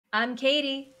I'm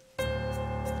Katie,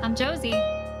 I'm Josie.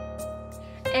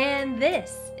 and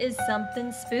this is Something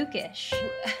Spookish.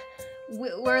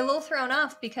 We're a little thrown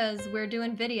off because we're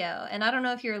doing video, and I don't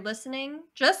know if you're listening,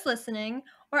 just listening,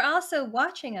 or also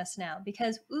watching us now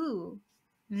because,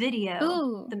 video.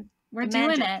 Ooh, we're The doing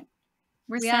magic. it.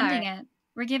 We're We sending are. it.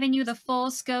 We're giving you the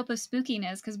full scope of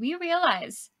spookiness because we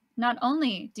realize not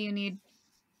only do you need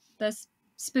the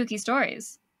spooky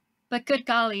stories, but good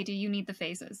golly, do you need the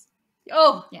faces.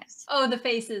 Oh, Yes. oh, the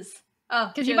faces. Oh,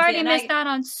 Because you've Josie, already and missed out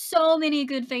on so many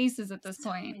good faces at this so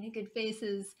point. many good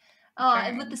faces. Oh,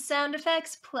 and with Burn. the sound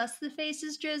effects plus the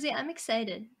faces, Josie, I'm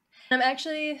excited. I'm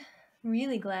actually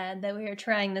really glad that we are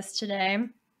trying this today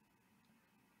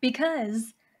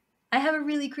because I have a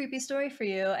really creepy story for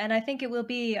you, and I think it will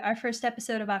be our first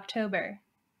episode of October.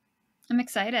 I'm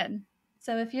excited.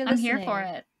 So if you're I'm listening, here for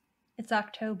it. it's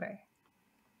October.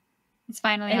 It's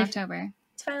finally October.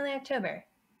 It's finally October.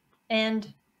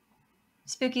 And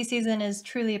spooky season is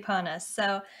truly upon us.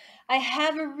 So I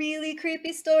have a really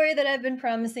creepy story that I've been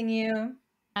promising you.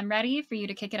 I'm ready for you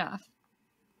to kick it off.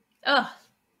 Oh,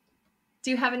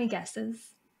 do you have any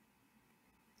guesses?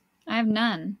 I have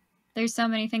none. There's so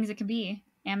many things it could be.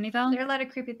 Amityville? There are a lot of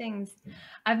creepy things.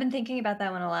 I've been thinking about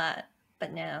that one a lot,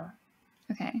 but no.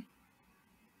 Okay.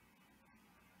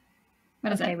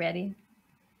 What is it? Okay, ready?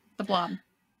 The Blob.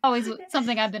 Always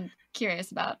something I've been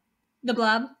curious about. The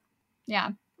Blob? Yeah.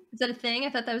 Is that a thing? I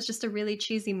thought that was just a really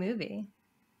cheesy movie.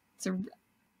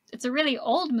 It's a really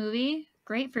old movie.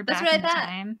 Great for That's back what in I the thought.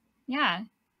 time. Yeah.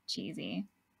 Cheesy.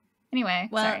 Anyway,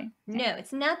 Well, sorry. no,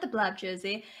 it's not the Blob,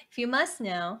 Josie. If you must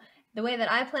know, the way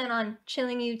that I plan on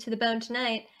chilling you to the bone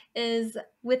tonight is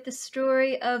with the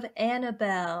story of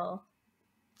Annabelle.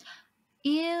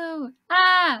 Ew.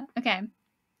 Ah! Okay.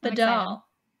 The I'm doll. excited.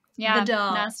 Yeah. The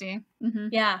doll. Nasty. Mm-hmm.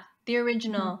 Yeah, the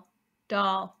original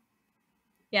doll.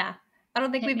 Yeah. I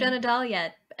don't think Hit we've me. done a doll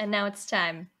yet, and now it's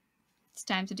time. It's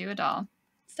time to do a doll.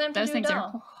 It's time to Those do things a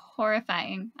are doll.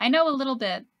 horrifying. I know a little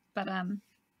bit, but let's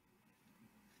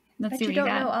But see you what you don't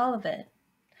got. know all of it.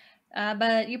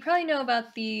 But you probably know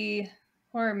about the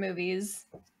horror movies,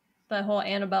 the whole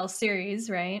Annabelle series,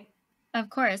 right? Of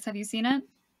course. Have you seen it?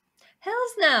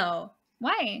 Hells no.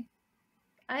 Why?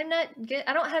 I'm not good.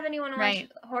 I don't have anyone watch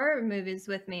Right. horror movies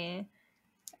with me.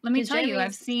 Let me 'Cause tell you,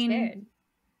 Jeremy's scared.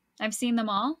 I've seen them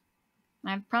all.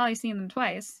 I've probably seen them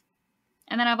twice.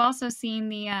 And then I've also seen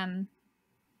the have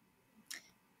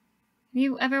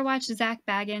you ever watched Zach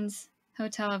Bagans'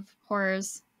 Hotel of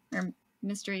Horrors or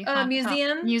Mystery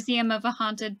Museum? Museum of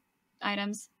Haunted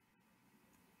Items?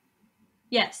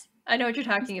 Yes, I know what you're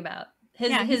talking about.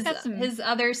 His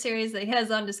other series that he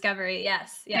has on Discovery.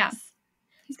 Yes. Yeah.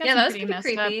 He's got Yeah, some that was pretty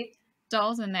pretty messed up creepy.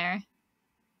 dolls in there.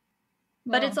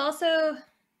 But Whoa. it's also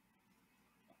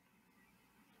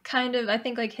kind of, I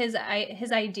think, like his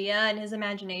idea and his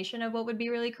imagination of what would be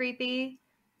really creepy.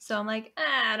 So I'm like,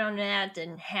 I don't know, that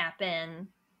didn't happen.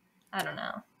 I don't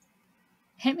know.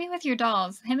 Hit me with your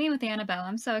dolls. Hit me with Annabelle.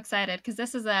 I'm so excited because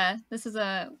this is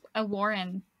a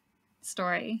Warren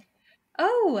story.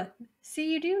 Oh,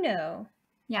 see, you do know.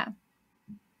 Yeah.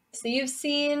 So you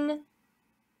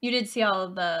did see all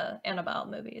of the Annabelle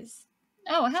movies.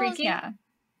 Oh, hell Freaky? yeah.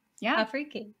 Yeah. How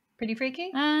freaky? Pretty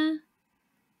freaky?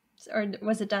 Or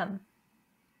was it dumb?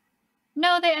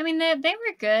 No, they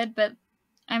were good, but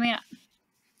I mean,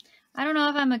 I don't know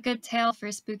if I'm a good tale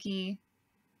for spooky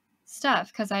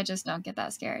stuff because I just don't get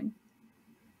that scared.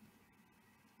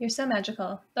 You're so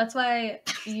magical. That's why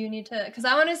you need to, because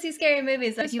I want to see scary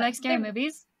movies. If you like scary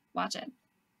movies, watch it.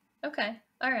 Okay,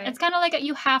 all right. It's kind of like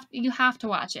you have to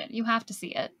watch it. You have to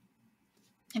see it.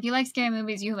 If you like scary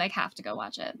movies, you have to go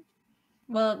watch it.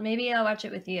 Well, maybe I'll watch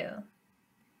it with you.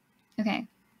 Okay.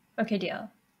 Okay, deal.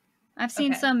 I've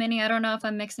seen so many. I don't know if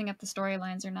I'm mixing up the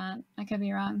storylines or not. I could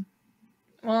be wrong.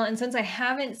 Well, and since I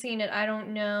haven't seen it, I don't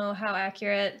know how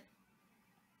accurate,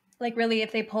 like really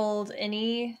if they pulled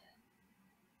any.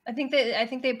 I think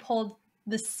they pulled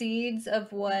the seeds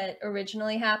of what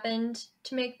originally happened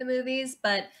to make the movies,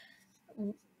 but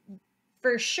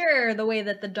for sure the way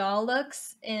that the doll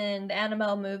looks in the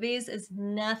Annabelle movies is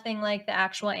nothing like the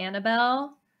actual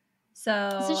Annabelle.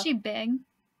 So Isn't she big?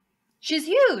 She's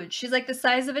huge. She's like the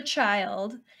size of a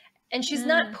child, and she's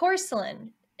not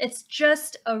porcelain. It's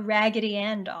just a Raggedy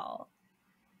Ann doll.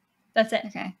 That's it.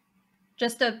 Okay.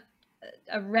 Just a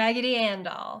Raggedy Ann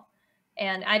doll.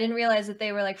 And I didn't realize that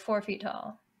they were like 4 feet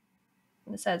tall,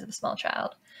 the size of a small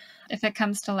child. If it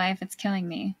comes to life, it's killing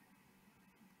me.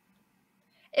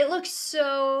 It looks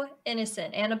so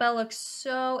innocent. Annabelle looks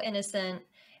so innocent.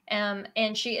 And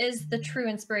she is the true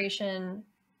inspiration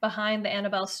behind the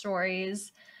Annabelle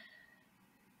stories.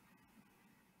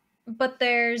 But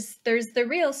there's the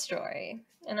real story,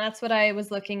 and that's what I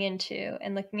was looking into,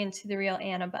 and looking into the real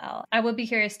Annabelle. I would be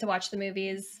curious to watch the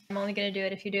movies. I'm only going to do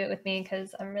it if you do it with me,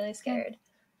 because I'm really scared.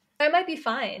 I might be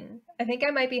fine. I think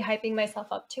I might be hyping myself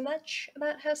up too much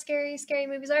about how scary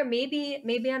movies are. Maybe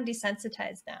I'm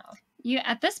desensitized now.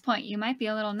 At this point, you might be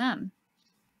a little numb.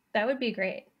 That would be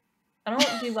great. I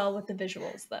don't do well with the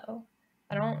visuals, though.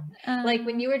 I don't like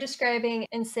when you were describing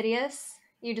Insidious.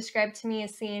 You described to me a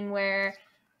scene where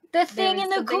the thing in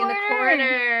the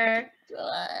corner.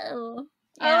 Oh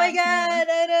my god!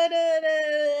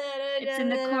 It's in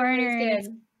the corner. It's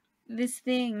this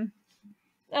thing.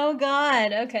 Oh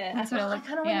god! Okay, I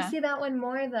kind of want to see that one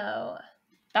more, though.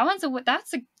 That one's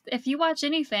if you watch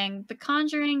anything, The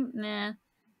Conjuring, nah.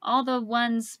 All the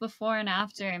ones before and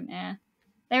after, nah.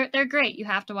 They're great. You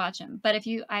have to watch them. But if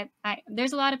you,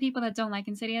 there's a lot of people that don't like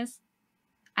Insidious.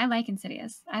 I like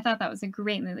Insidious. I thought that was a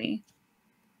great movie.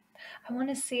 I want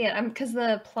to see it. Because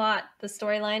the plot, the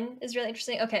storyline is really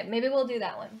interesting. Okay, maybe we'll do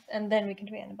that one, and then we can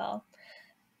do Annabelle.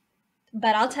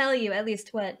 But I'll tell you at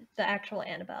least what the actual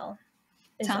Annabelle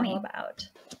is all about.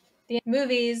 The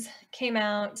movies came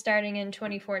out starting in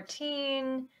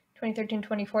 2013,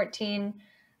 2014,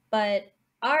 but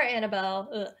our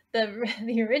Annabelle,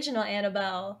 the original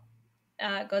Annabelle,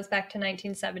 goes back to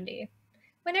 1970,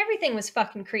 when everything was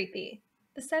fucking creepy.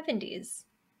 The 70s,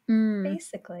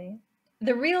 basically.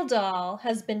 The real doll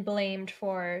has been blamed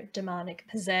for demonic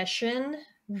possession,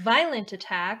 violent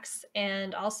attacks,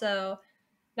 and also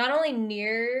not only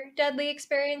near deadly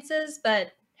experiences,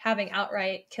 but having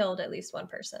outright killed at least one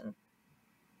person.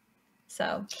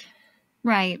 So,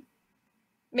 right.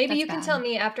 Maybe you can tell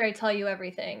me after I tell you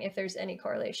everything if there's any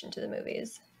correlation to the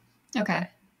movies. Okay.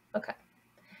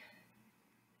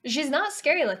 She's not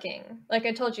scary looking. Like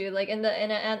I told you, like in the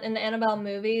Annabelle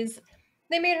movies,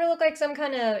 they made her look like some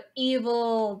kind of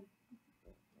evil,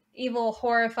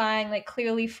 horrifying, like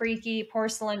clearly freaky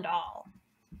porcelain doll.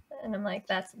 And I'm like,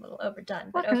 that's a little overdone.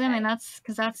 But okay. I mean, that's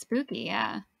spooky,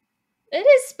 yeah. It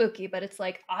is spooky, but it's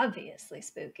like obviously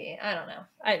spooky. I don't know.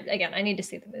 I need to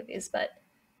see the movies, but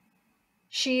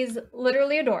she's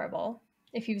literally adorable.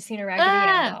 If you've seen a Raggedy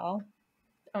Anne doll.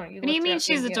 Oh, what do you mean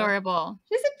she's adorable?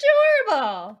 She's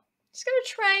adorable. She's got a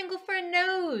triangle for a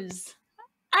nose.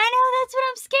 I know, that's what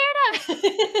I'm scared of.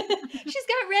 She's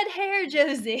got red hair,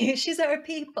 Josie. She's our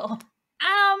people.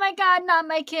 Oh my god, not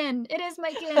my kin. It is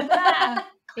my kin.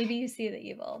 Maybe you see the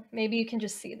evil. Maybe you can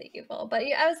just see the evil. But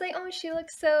I was like, oh, she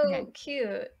looks so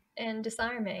cute and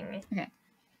disarming. Okay.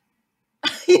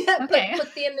 Yeah,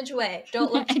 put the image away.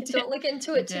 Don't look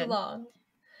into it too long.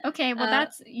 Okay, well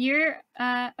that's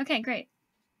okay, great.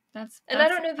 That's I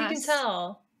don't know if you can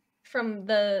tell from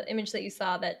the image that you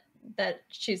saw that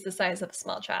she's the size of a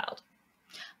small child.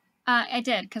 I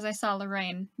did, because I saw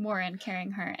Lorraine Warren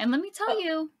carrying her. And let me tell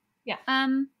you,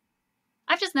 I've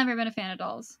just never been a fan of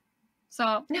dolls.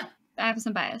 So no, I have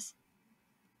some bias.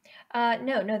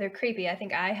 No, they're creepy. I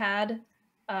think I had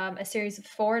a series of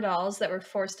 4 dolls that were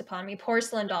forced upon me.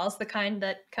 Porcelain dolls, the kind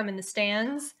that come in the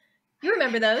stands. You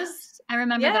remember those? I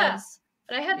remember those.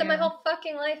 But I had them my whole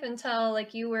fucking life until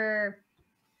like you were,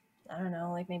 I don't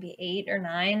know, like maybe 8 or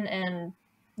 9, and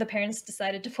the parents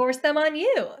decided to force them on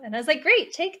you. And I was like,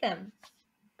 great, take them.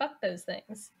 Fuck those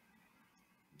things.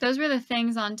 Those were the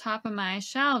things on top of my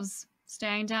shelves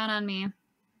staring down on me.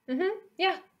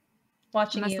 Yeah.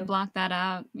 Watching you. I must have blocked that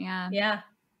out. Yeah. Yeah.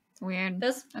 It's weird.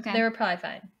 They were probably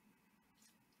fine.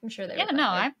 I'm sure they were. Yeah,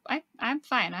 no, I'm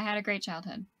fine. I had a great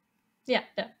childhood. Yeah,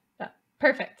 no.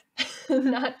 Perfect.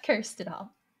 Not cursed at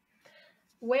all.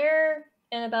 Where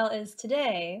Annabelle is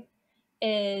today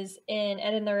is in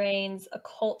Ed and Lorraine's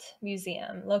Occult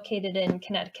Museum, located in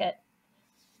Connecticut.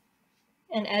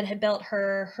 And Ed had built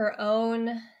her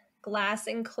own glass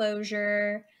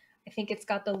enclosure. I think it's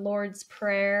got the Lord's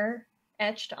Prayer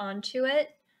etched onto it,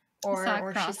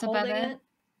 or she's holding it.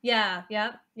 Yeah,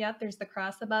 yep. There's the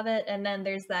cross above it, and then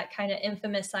there's that kind of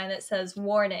infamous sign that says,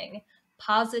 "Warning: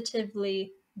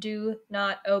 positively do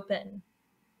not open."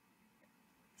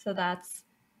 So that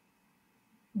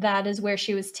is where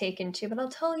she was taken to. But I'll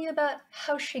tell you about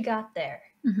how she got there.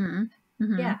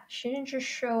 Yeah, she didn't just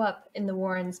show up in the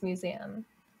Warrens Museum.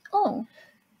 Oh.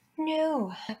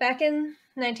 No. Back in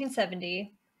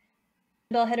 1970,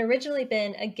 Annabelle had originally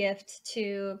been a gift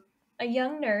to a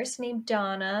young nurse named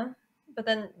Donna, but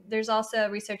then there's also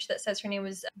research that says her name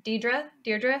was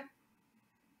Deirdre,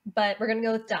 but we're going to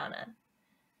go with Donna.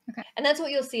 Okay. And that's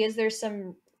what you'll see is there's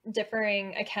some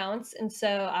differing accounts, and so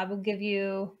I will give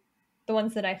you the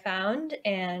ones that I found,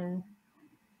 and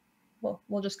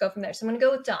we'll just go from there. So I'm going to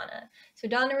go with Donna. So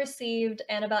Donna received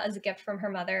Annabelle as a gift from her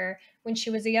mother when she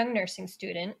was a young nursing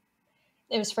student.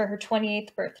 It was for her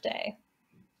 28th birthday.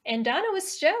 And Donna was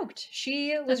stoked.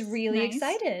 She was really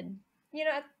excited. You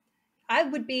know, I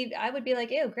would be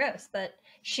like, ew, gross, but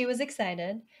she was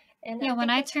excited. And yeah, when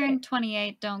I turn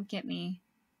 28, don't get me.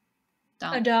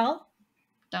 Don't. A doll?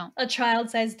 Don't. A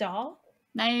child-sized doll?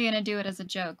 Now you're going to do it as a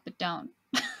joke, but don't.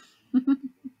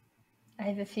 I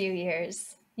have a few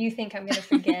years. You think I'm going to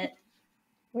forget,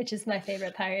 which is my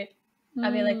favorite part.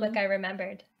 I'll be like, look, I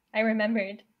remembered.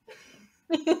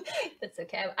 That's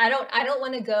okay. I don't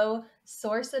want to go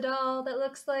source a doll that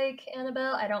looks like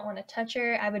Annabelle. I don't want to touch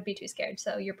her. I would be too scared.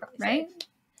 So you're probably right. Safe.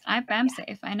 I'm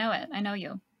safe. I know it. I know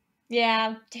you.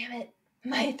 Yeah. Damn it.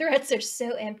 My threats are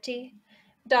so empty.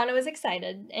 Donna was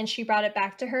excited, and she brought it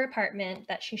back to her apartment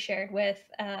that she shared with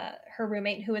her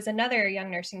roommate, who was another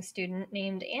young nursing student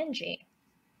named Angie.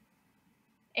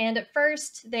 And at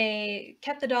first, they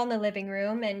kept the doll in the living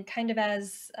room, and kind of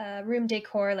as room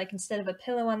decor, like instead of a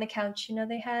pillow on the couch, you know,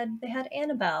 they had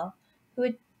Annabelle, who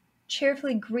would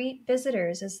cheerfully greet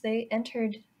visitors as they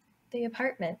entered the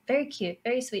apartment. Very cute,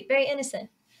 very sweet, very innocent.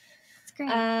 It's great.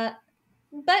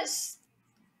 But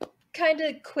kind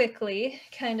of quickly,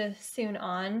 kind of soon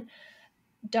on,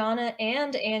 Donna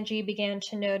and Angie began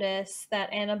to notice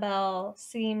that Annabelle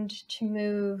seemed to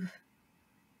move.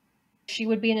 She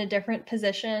would be in a different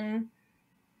position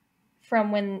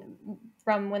from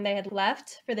when they had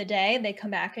left for the day. They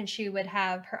come back and she would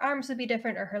have, her arms would be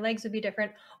different, or her legs would be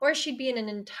different, or she'd be in an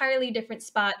entirely different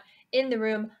spot in the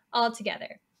room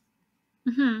altogether.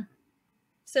 Mm-hmm.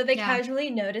 So they casually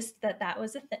noticed that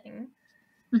was a thing.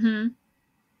 Mm-hmm.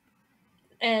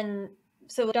 And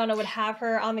so Donna would have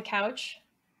her on the couch.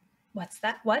 What's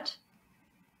that? What?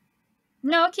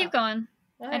 No, keep going.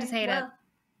 Right, I just hate it.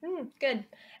 Good,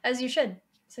 as you should.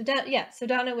 So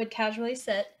Donna would casually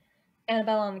sit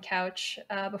Annabelle on the couch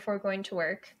before going to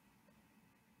work.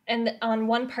 And on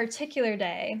one particular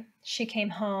day, she came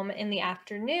home in the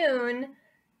afternoon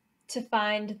to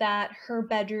find that her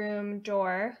bedroom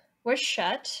door was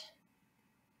shut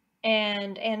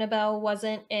and Annabelle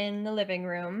wasn't in the living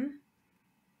room.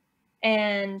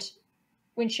 And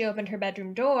when she opened her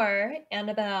bedroom door,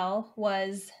 Annabelle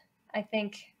was, I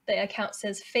think the account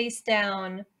says, face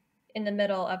down in the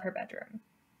middle of her bedroom.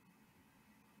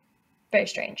 Very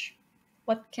strange.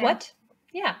 What? Okay. What?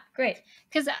 Yeah, great.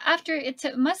 Because after it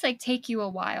must like take you a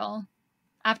while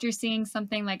after seeing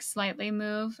something like slightly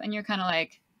move, and you're kind of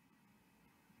like,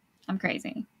 I'm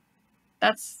crazy.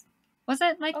 Was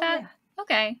it like that? Yeah.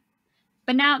 Okay.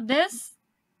 But now this,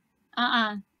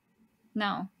 no.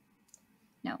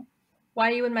 Why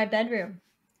are you in my bedroom?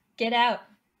 Get out.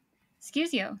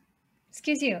 Excuse you.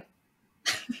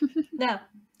 No.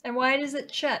 And why does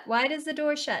it shut? Why does the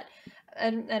door shut? I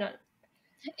don't.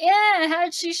 Yeah,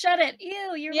 how'd she shut it?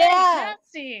 Ew, you're right.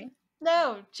 Nasty.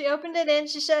 No, she opened it and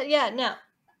she shut. Yeah,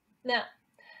 no.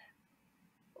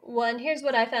 Well, and here's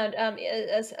what I found.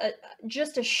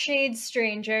 Just a shade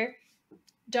stranger,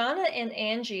 Donna and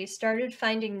Angie started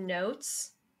finding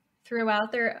notes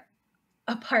throughout their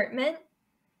apartment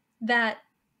that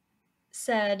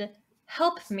said,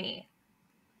 "Help me."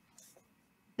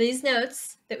 These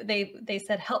notes, they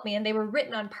said, "Help me," and they were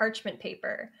written on parchment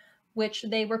paper, which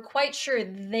they were quite sure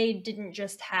they didn't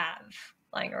just have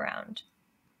lying around.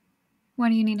 What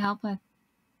do you need help with?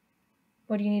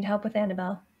 What do you need help with,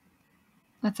 Annabelle?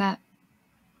 What's that?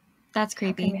 That's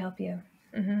creepy. How can we help you?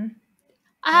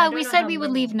 Mm-hmm. We said we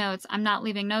would leave notes. I'm not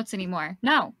leaving notes anymore.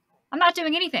 No, I'm not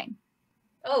doing anything.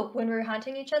 Oh, when we're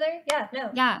haunting each other? Yeah,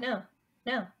 no. Yeah.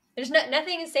 No. There's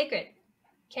nothing is sacred.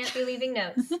 Can't be leaving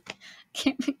notes.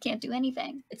 Can't do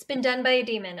anything. It's been done by a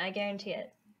demon. I guarantee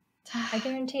it.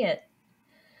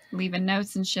 Leaving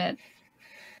notes and shit.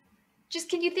 Just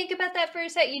can you think about that for a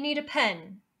sec? You need a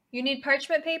pen. You need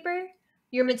parchment paper.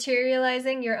 You're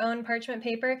materializing your own parchment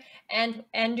paper and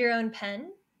your own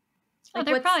pen. Like,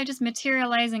 they're probably just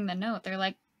materializing the note. They're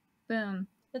like, boom.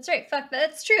 That's right. Fuck,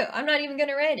 that's true. I'm not even going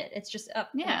to write it. It's just up.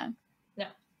 Yeah. No.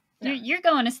 You're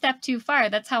going a step too far.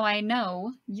 That's how I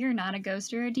know you're not a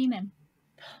ghost or a demon.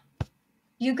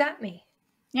 You got me.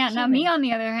 Yeah, now me, on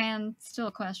the other hand, still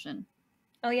a question.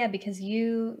 Oh, yeah, because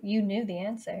you knew the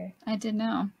answer. I did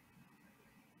know.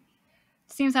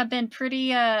 Seems I've been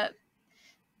pretty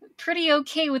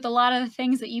okay with a lot of the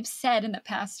things that you've said in the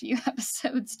past few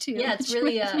episodes, too. Yeah, it's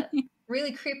really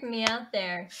really creeping me out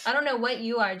there. I don't know what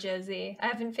you are, Josie. I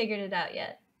haven't figured it out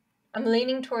yet. I'm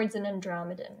leaning towards an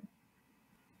Andromedan.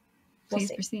 Please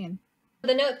proceed.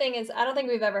 The note thing is, I don't think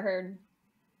I've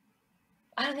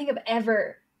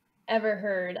ever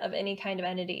heard of any kind of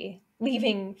entity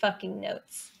leaving fucking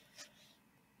notes.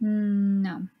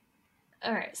 No.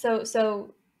 All right,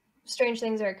 so strange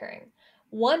things are occurring.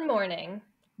 One morning,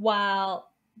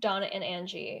 while Donna and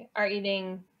Angie are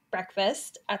eating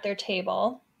breakfast at their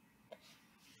table,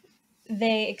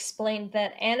 they explained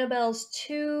that Annabelle's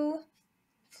 2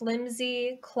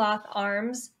 flimsy cloth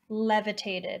arms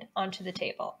levitated onto the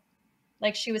table.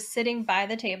 Like she was sitting by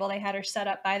the table. They had her set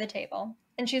up by the table.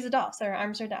 And she's a doll, so her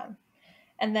arms are down.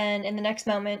 And then in the next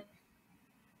moment,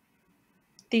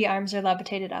 the arms are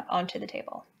levitated up onto the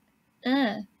table.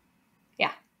 Ugh.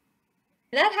 Yeah.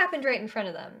 That happened right in front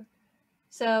of them.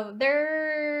 So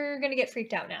they're going to get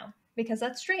freaked out now because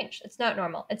that's strange. It's not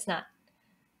normal. It's not.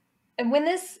 And when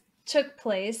this took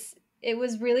place, it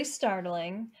was really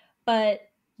startling, but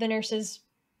the nurses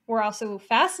were also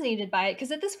fascinated by it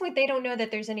because at this point they don't know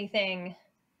that there's anything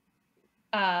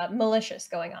malicious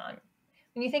going on.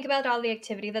 When you think about all the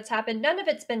activity that's happened, none of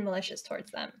it's been malicious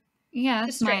towards them. Yeah,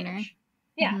 Just it's minor.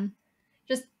 Yeah, Mm-hmm.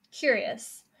 just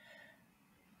curious.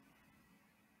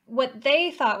 What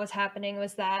they thought was happening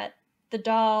was that the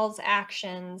doll's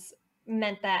actions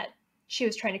meant that she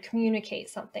was trying to communicate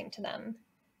something to them.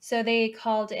 So they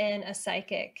called in a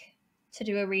psychic to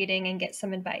do a reading and get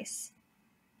some advice.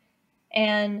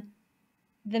 And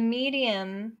the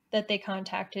medium that they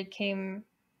contacted came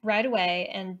right away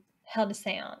and held a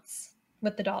seance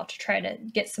with the doll to try to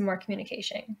get some more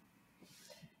communication.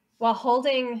 While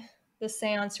holding the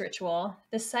seance ritual,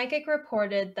 the psychic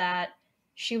reported that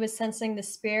she was sensing the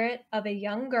spirit of a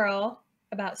young girl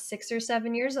about 6 or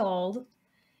 7 years old,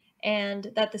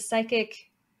 and that the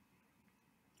psychic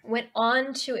went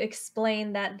on to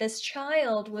explain that this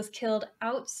child was killed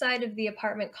outside of the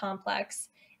apartment complex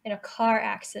in a car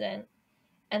accident,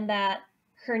 and that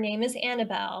her name is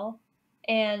Annabelle,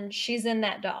 and she's in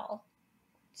that doll.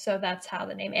 So that's how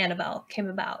the name Annabelle came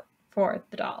about for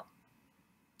the doll.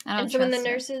 And so when the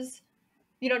nurses,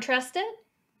 you don't trust it?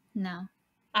 No.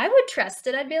 I would trust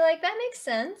it. I'd be like, that makes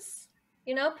sense.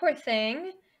 You know, poor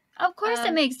thing. Of course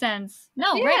it makes sense.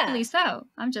 No, yeah. rightfully so.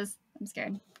 I'm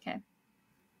scared. Okay.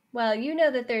 Well, you know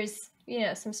that there's,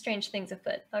 some strange things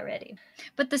afoot already.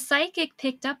 But the psychic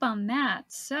picked up on that,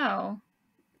 so.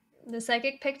 The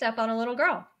psychic picked up on a little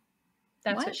girl.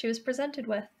 That's what she was presented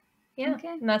with. Yeah, okay.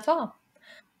 And that's all.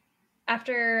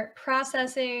 After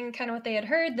processing kind of what they had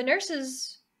heard, the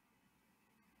nurses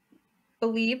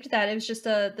believed that it was just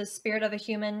the spirit of a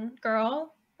human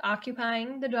girl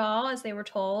occupying the doll, as they were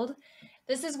told.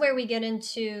 This is where we get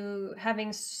into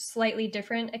having slightly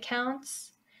different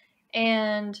accounts.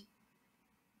 And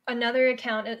another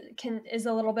account is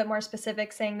a little bit more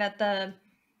specific, saying that the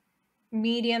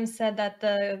medium said that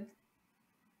the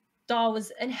doll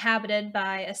was inhabited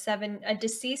by a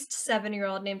deceased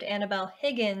 7-year-old named Annabelle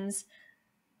Higgins,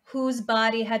 whose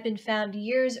body had been found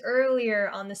years earlier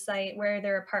on the site where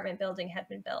their apartment building had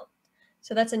been built.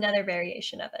 So that's another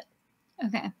variation of it.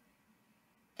 Okay.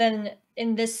 Then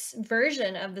in this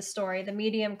version of the story, the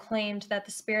medium claimed that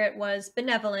the spirit was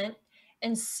benevolent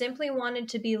and simply wanted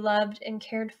to be loved and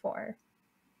cared for.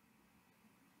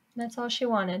 That's all she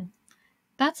wanted.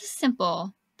 That's a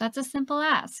simple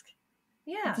ask.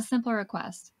 Yeah. That's a simple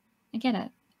request. I get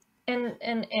it.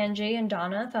 And Angie and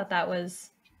Donna thought that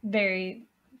was very,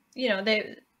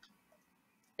 it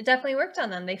definitely worked on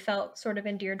them. They felt sort of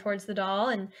endeared towards the doll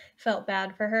and felt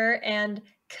bad for her and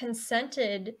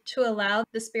consented to allow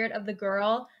the spirit of the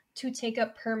girl to take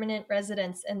up permanent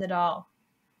residence in the doll.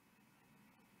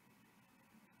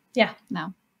 Yeah.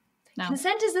 No.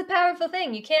 Consent is a powerful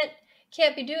thing. You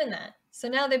can't be doing that. So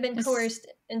now they've been coerced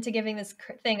into giving this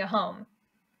thing a home.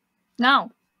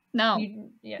 No. No.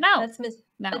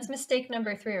 That's mistake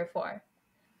number 3 or 4.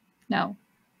 No.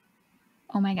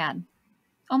 Oh my God.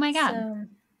 Oh my God. So,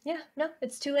 yeah, no,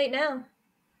 it's too late now.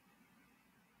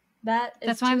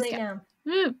 That's too late now.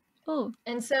 Ooh.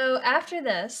 And so after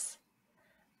this,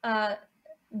 I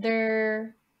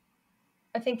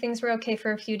think things were okay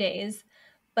for a few days,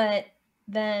 but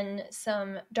then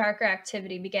some darker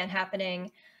activity began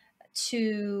happening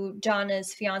to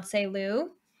Donna's fiance,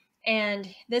 Lou. And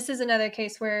this is another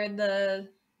case where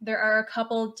there are a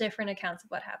couple different accounts of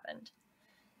what happened.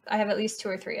 I have at least 2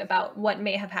 or 3 about what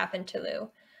may have happened to Lou.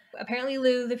 Apparently,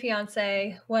 Lou, the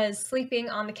fiance, was sleeping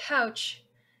on the couch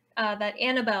that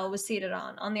Annabelle was seated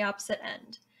on the opposite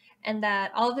end. And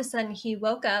that all of a sudden he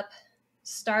woke up,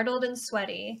 startled and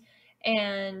sweaty.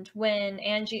 And when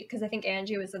Angie, because I think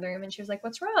Angie was in the room, and she was like,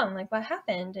 "What's wrong? Like, what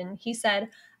happened?" And he said,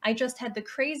 "I just had the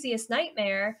craziest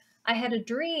nightmare. I had a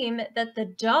dream that the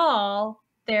doll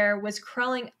there was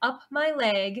crawling up my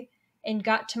leg and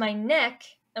got to my neck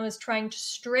and was trying to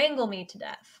strangle me to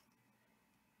death."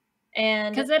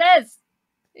 And because it is.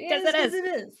 Because it is.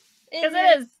 Because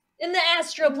it is. In the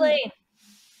astral plane.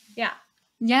 Yeah.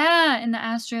 Yeah, in the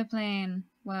astral plane.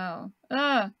 Whoa.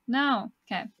 No.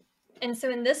 Okay. And so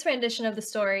in this rendition of the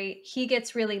story, he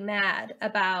gets really mad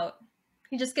about,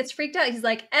 he just gets freaked out. He's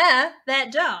like,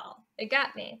 that doll, it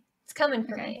got me. It's coming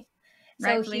for me. So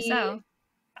Rightfully so.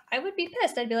 I would be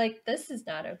pissed. I'd be like, this is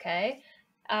not okay.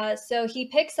 So he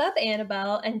picks up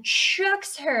Annabelle and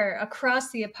chucks her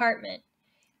across the apartment.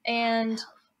 And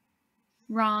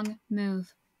wrong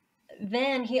move.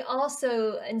 Then he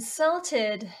also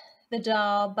insulted the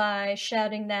doll by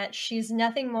shouting that she's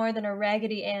nothing more than a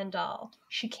Raggedy Anne doll.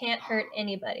 She can't hurt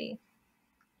anybody.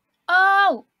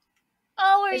 Oh,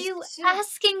 are you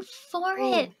asking for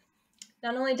it?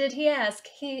 Not only did he ask,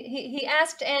 he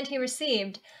asked and he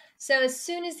received. So as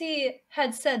soon as he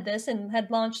had said this and had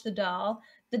launched the doll,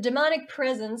 the demonic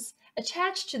presence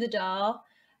attached to the doll,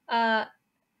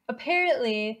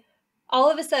 apparently, all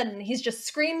of a sudden, he just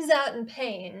screams out in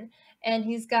pain, and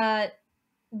he's got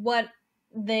what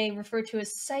they refer to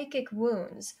as psychic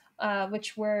wounds,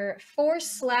 which were 4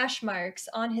 slash marks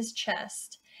on his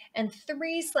chest and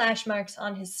 3 slash marks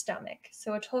on his stomach.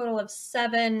 So a total of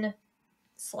 7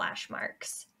 slash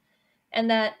marks. And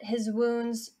that his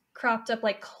wounds cropped up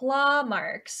like claw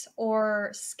marks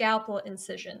or scalpel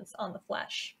incisions on the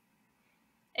flesh.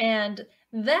 And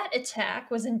that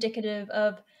attack was indicative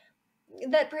of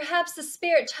that perhaps the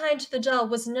spirit tied to the doll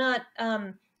was not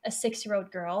a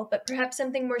 6-year-old girl, but perhaps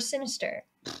something more sinister.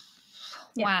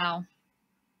 Yeah. Wow.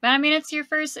 But I mean, it's your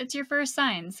first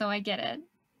sign, so I get it.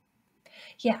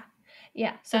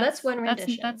 Yeah. So that's one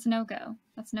rendition. That's no go.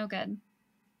 That's no good.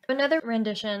 Another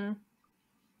rendition.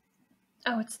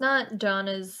 Oh, it's not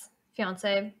Donna's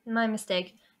fiance. My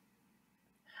mistake.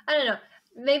 I don't know.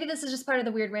 Maybe this is just part of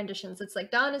the weird renditions. It's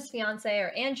like Donna's fiance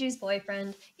or Angie's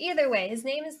boyfriend. Either way, his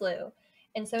name is Lou.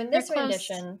 And so in this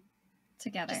rendition,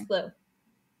 together, just Lou.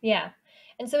 Yeah.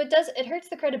 And so it hurts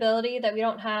the credibility that we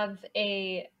don't have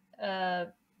a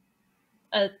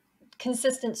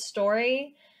consistent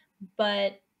story,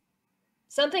 but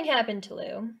something happened to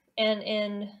Lou. And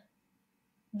in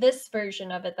this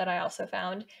version of it that I also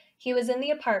found, he was in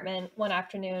the apartment one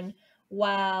afternoon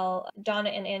while Donna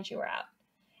and Angie were out.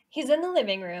 He's in the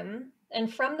living room,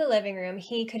 and from the living room,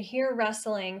 he could hear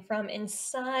rustling from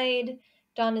inside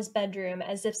Donna's bedroom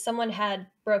as if someone had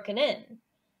broken in.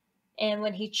 And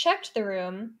when he checked the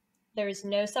room, there was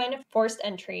no sign of forced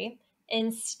entry.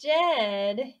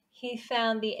 Instead, he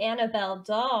found the Annabelle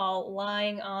doll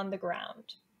lying on the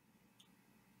ground.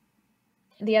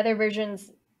 The other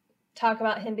versions talk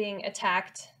about him being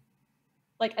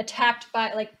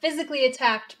physically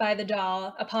attacked by the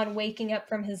doll upon waking up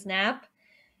from his nap.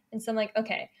 And so I'm like,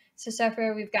 okay, so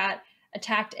far we've got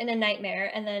attacked in a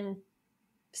nightmare and then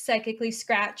psychically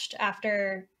scratched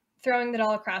after throwing the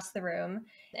doll across the room.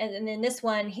 And in this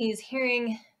one, he's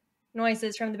hearing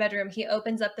noises from the bedroom. He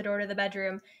opens up the door to the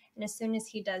bedroom. And as soon as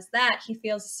he does that, he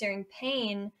feels searing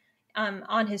pain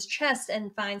on his chest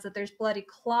and finds that there's bloody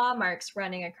claw marks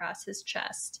running across his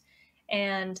chest.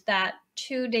 And that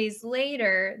 2 days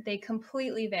later, they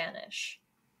completely vanish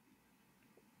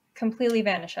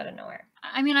out of nowhere.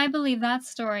 I mean, I believe that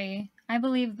story. I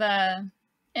believe the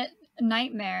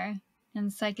nightmare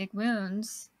and psychic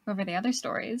wounds over the other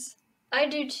stories. I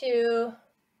do too.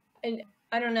 And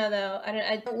I don't know though.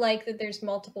 I don't like that there's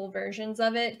multiple versions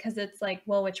of it, because it's like,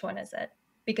 well, which one is it?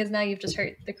 Because now you've just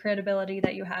hurt the credibility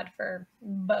that you had for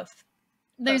both.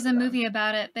 There's a movie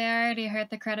about it. They already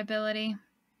hurt the credibility.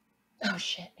 Oh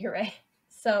shit, you're right.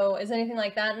 So is anything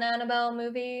like that an Annabelle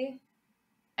movie?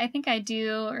 I think I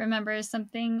do remember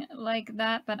something like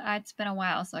that, but it's been a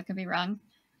while, so I could be wrong.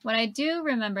 What I do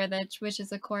remember, which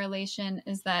is a correlation,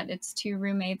 is that it's 2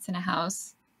 roommates in a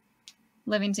house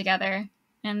living together.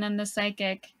 And then the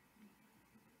psychic,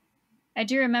 I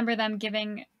do remember them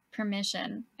giving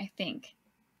permission, I think.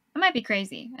 I might be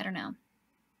crazy. I don't know.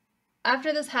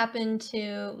 After this happened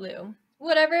to Lou,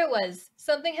 whatever it was,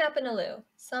 something happened to Lou.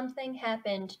 Something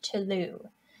happened to Lou.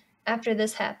 After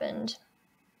this happened,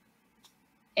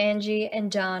 Angie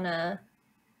and Donna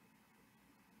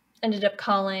ended up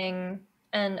calling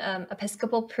an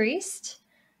Episcopal priest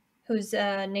whose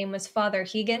name was Father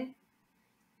Hegan.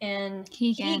 And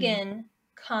Hegan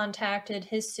contacted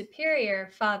his superior,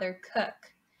 Father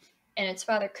Cook. And it's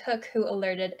Father Cook who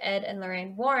alerted Ed and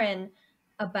Lorraine Warren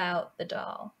about the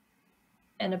doll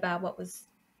and about what was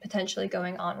potentially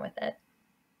going on with it.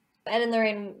 Ed and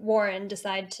Lorraine Warren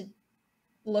decided to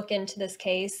look into this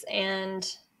case, and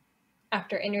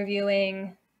after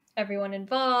interviewing everyone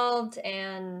involved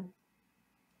and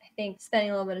I think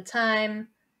spending a little bit of time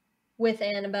with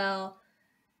Annabelle,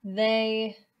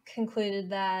 they concluded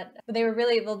that they were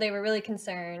really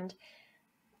concerned,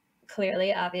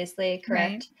 clearly, obviously,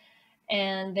 correct? Right.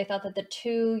 And they thought that the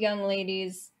 2 young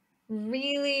ladies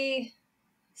really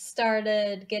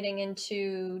started getting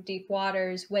into deep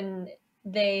waters when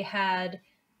they had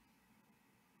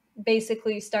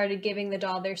basically started giving the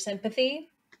doll their sympathy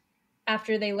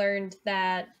after they learned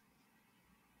that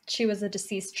she was a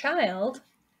deceased child.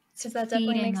 Because that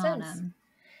definitely Feeding makes on sense. them.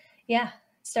 Yeah,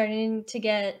 starting to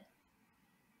get,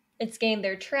 it's gained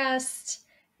their trust,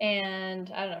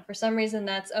 and I don't know, for some reason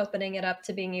that's opening it up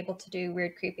to being able to do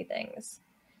weird, creepy things.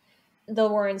 The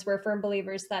Warrens were firm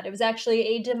believers that it was actually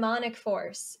a demonic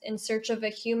force in search of a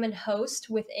human host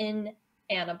within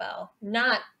Annabelle,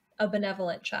 not a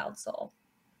benevolent child soul.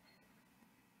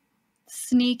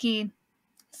 Sneaky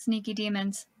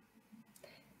demons.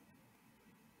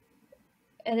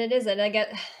 And it isn't. And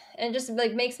it just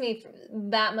like makes me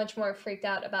that much more freaked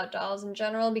out about dolls in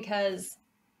general, because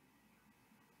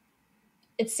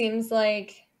it seems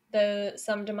like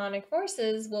some demonic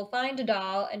forces will find a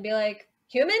doll and be like,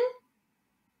 human?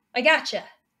 I gotcha.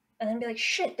 And then be like,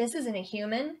 shit, this isn't a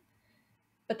human.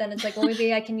 But then it's like, well,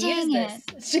 maybe I can use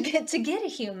this to get a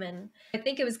human. I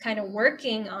think it was kind of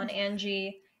working on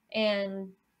Angie and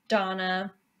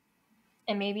Donna,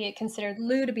 and maybe it considered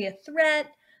Lou to be a threat,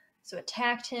 so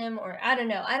attacked him, or I don't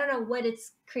know. I don't know what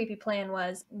its creepy plan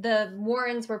was. The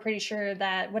Warrens were pretty sure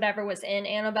that whatever was in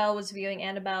Annabelle was viewing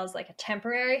Annabelle as like a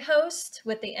temporary host,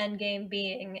 with the end game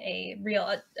being a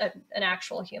real, an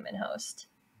actual human host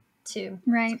to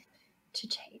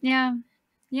take. Yeah,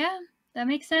 that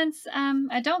makes sense.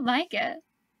 I don't like it.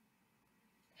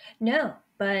 No,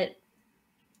 but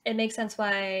it makes sense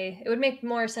why, it would make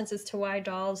more sense as to why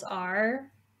dolls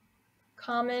are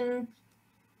common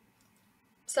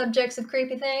subjects of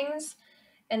creepy things.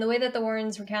 And the way that the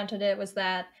Warrens recounted it was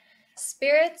that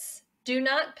spirits do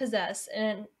not possess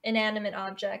inanimate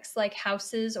objects like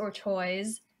houses or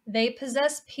toys. They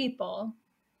possess people.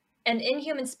 An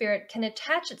inhuman spirit can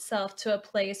attach itself to a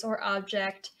place or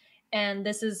object, and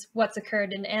this is what's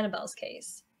occurred in Annabelle's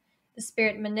case. The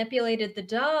spirit manipulated the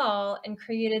doll and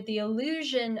created the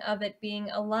illusion of it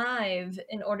being alive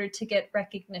in order to get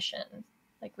recognition,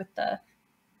 like with the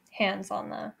hands on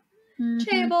the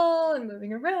table and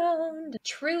moving around.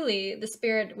 Truly, the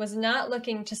spirit was not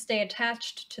looking to stay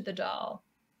attached to the doll.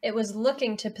 It was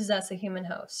looking to possess a human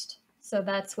host. So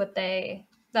that's what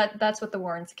that's what the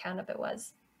Warrens' account of it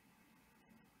was.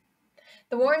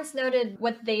 The Warrens noted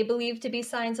what they believed to be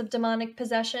signs of demonic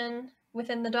possession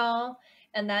within the doll,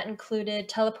 and that included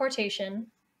teleportation,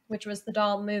 which was the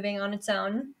doll moving on its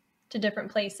own to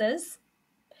different places,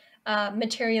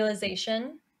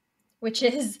 materialization, which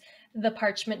is the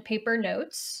parchment paper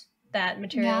notes that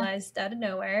materialized out of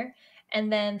nowhere.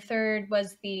 And then third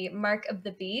was the mark of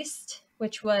the beast,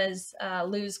 which was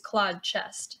Lou's clawed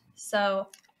chest. So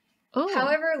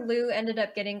however Lou ended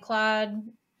up getting clawed,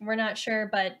 we're not sure,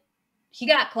 but he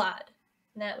got clawed.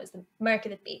 And that was the mark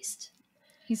of the beast.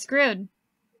 He's screwed.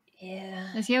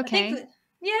 Yeah. Is he okay?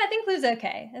 I think Lou's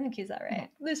okay. I think he's all right. Okay.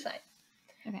 Lou's fine.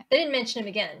 Okay. They didn't mention him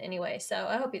again anyway, so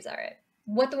I hope he's all right.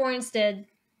 What the Warrens did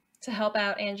to help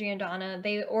out Angie and Donna,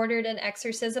 they ordered an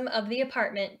exorcism of the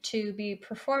apartment to be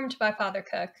performed by Father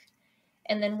Cook.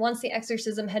 And then once the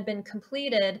exorcism had been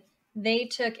completed, they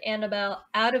took Annabelle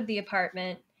out of the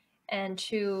apartment and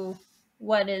to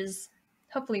what is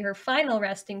hopefully her final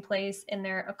resting place in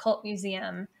their occult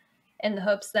museum, in the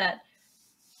hopes that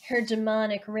her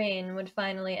demonic reign would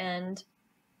finally end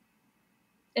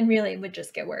and really would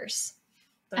just get worse.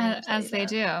 As they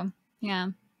do. Yeah.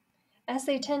 As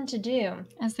they tend to do.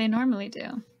 As they normally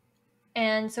do.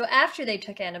 And so after they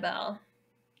took Annabelle,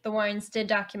 the Warrens did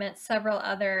document several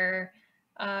other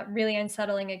really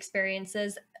unsettling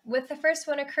experiences, with the first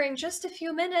one occurring just a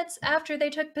few minutes after they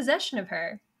took possession of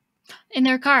her. In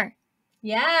their car.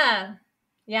 Yeah.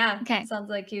 Yeah. Okay. Sounds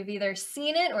like you've either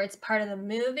seen it or it's part of the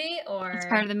movie or... It's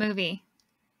part of the movie.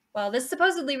 Well, this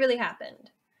supposedly really happened.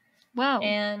 Whoa.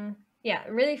 And yeah,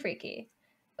 really freaky.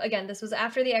 Again, this was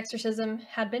after the exorcism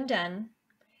had been done,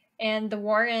 and the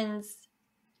Warrens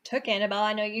took Annabelle.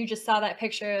 I know you just saw that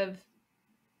picture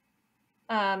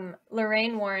of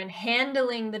Lorraine Warren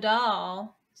handling the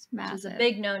doll, which is a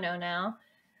big no-no now.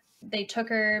 They took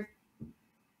her,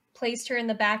 placed her in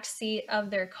the back seat of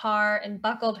their car and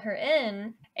buckled her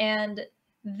in, and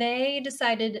they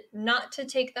decided not to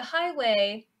take the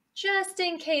highway just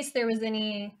in case there was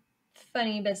any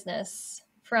funny business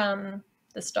from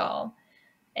the stall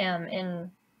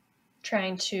in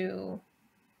trying to,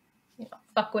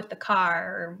 fuck with the car,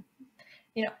 or,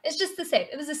 it's just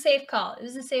it was a safe call. It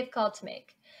was a safe call to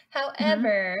make.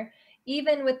 However,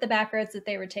 even with the back roads that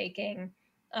they were taking,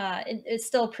 it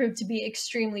still proved to be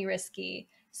extremely risky.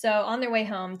 So on their way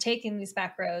home, taking these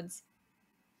back roads,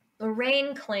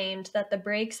 Lorraine claimed that the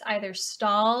brakes either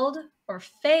stalled or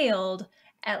failed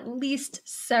at least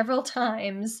several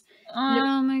times.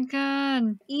 Oh my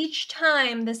God. Each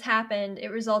time this happened, it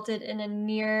resulted in a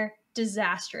near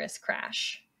disastrous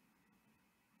crash.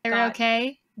 They're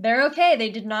okay? They're okay. They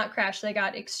did not crash. They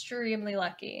got extremely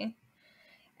lucky.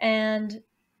 And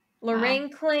Lorraine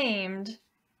claimed,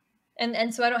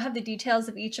 and so I don't have the details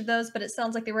of each of those, but it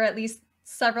sounds like there were at least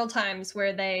several times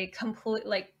where they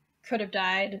could have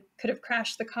died, could have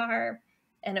crashed the car,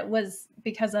 and it was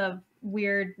because of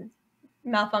weird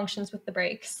malfunctions with the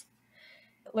brakes.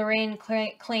 Lorraine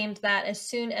claimed that as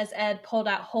soon as Ed pulled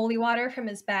out holy water from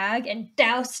his bag and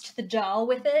doused the doll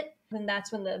with it, then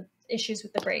that's when the issues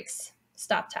with the brakes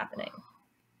stopped happening.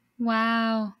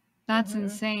 Wow. That's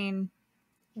insane.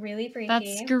 Really freaky.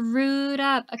 That's screwed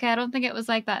up. Okay, I don't think it was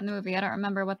like that in the movie. I don't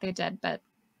remember what they did, but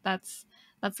that's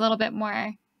a little bit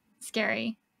more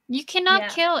scary. You cannot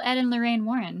kill Ed and Lorraine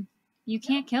Warren. You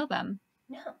can't kill them.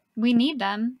 No. We need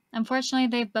them. Unfortunately,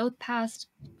 they've both passed.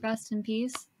 Rest in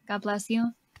peace. God bless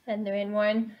you. Ed and Lorraine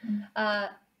Warren.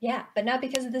 Yeah, but not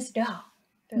because of this doll.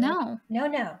 No.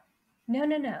 No.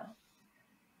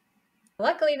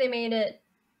 Luckily, they made it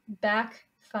back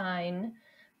fine,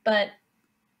 but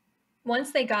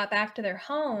once they got back to their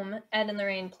home, Ed and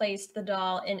Lorraine placed the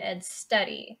doll in Ed's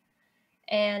study.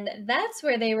 And that's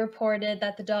where they reported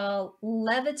that the doll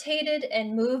levitated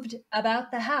and moved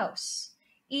about the house,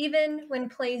 even when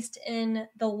placed in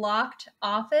the locked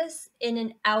office in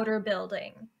an outer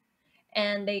building.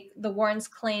 And the Warrens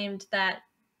claimed that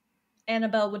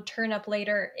Annabelle would turn up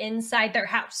later inside their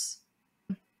house.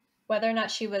 Whether or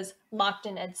not she was locked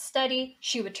in Ed's study,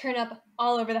 she would turn up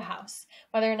all over the house.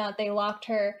 Whether or not they locked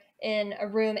her in a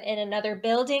room in another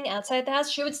building outside the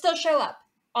house, she would still show up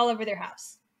all over their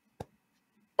house.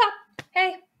 Pop!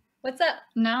 Hey, what's up?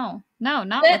 No, not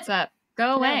what's up.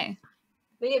 Go away.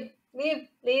 Leave.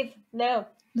 No.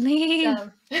 Leave.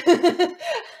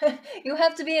 You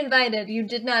have to be invited. You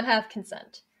did not have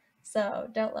consent. So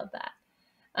don't love that.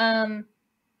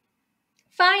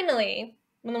 Finally,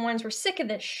 when the Warrens were sick of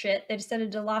this shit, they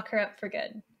decided to lock her up for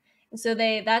good. And so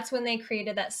that's when they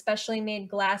created that specially made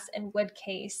glass and wood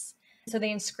case. So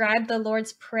they inscribed the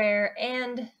Lord's Prayer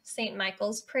and St.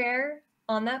 Michael's Prayer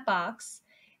on that box.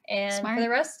 And Smart. For the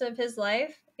rest of his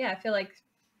life, I feel like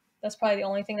that's probably the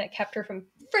only thing that kept her from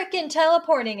freaking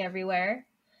teleporting everywhere.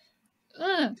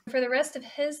 Ugh. For the rest of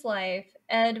his life,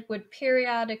 Ed would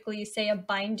periodically say a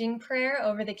binding prayer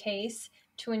over the case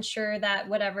to ensure that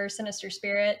whatever sinister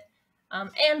spirit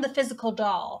and the physical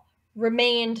doll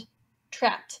remained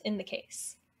trapped in the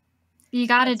case. You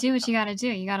gotta do what you gotta do.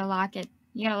 You gotta lock it.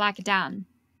 You gotta lock it down.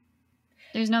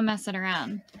 There's no messing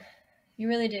around. You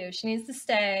really do. She needs to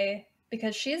stay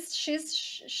because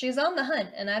she's on the hunt,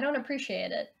 and I don't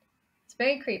appreciate it. It's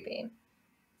very creepy.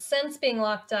 Since being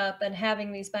locked up and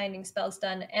having these binding spells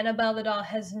done, Annabelle the doll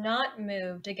has not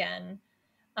moved again.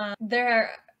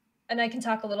 And I can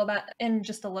talk a little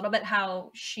bit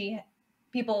how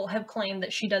people have claimed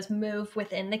that she does move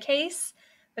within the case,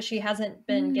 but she hasn't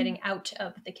been getting out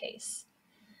of the case.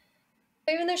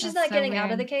 Even though she's not getting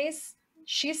out of the case,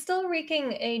 she's still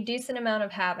wreaking a decent amount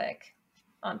of havoc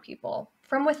on people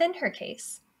from within her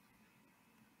case.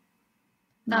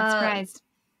 Not surprised.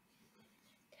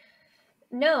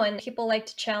 No, and people like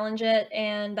to challenge it,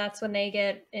 and that's when they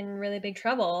get in really big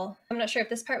trouble. I'm not sure if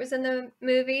this part was in the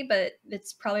movie, but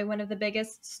it's probably one of the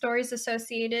biggest stories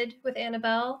associated with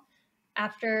Annabelle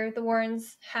after the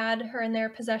Warrens had her in their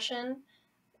possession,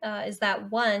 is that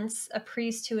once a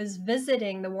priest who was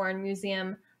visiting the Warren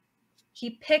Museum,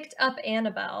 he picked up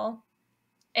Annabelle,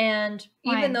 and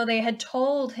even though they had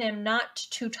told him not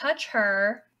to touch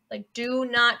her, like, do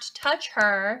not touch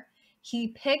her,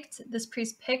 this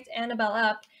priest picked Annabelle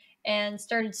up and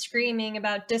started screaming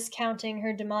about discounting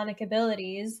her demonic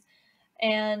abilities.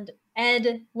 And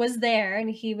Ed was there, and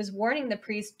he was warning the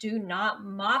priest, do not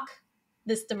mock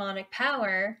this demonic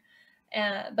power.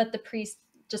 But the priest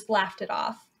just laughed it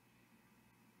off.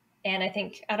 And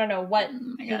I don't know what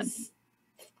his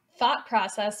thought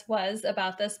process was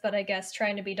about this, but I guess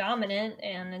trying to be dominant.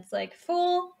 And it's like,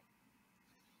 fool,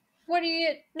 what are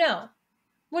you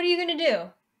going to do?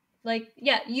 Like,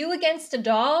 yeah, you against a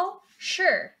doll?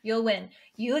 Sure, you'll win.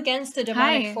 You against a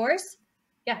demonic force?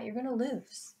 Yeah, you're going to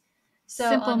lose. So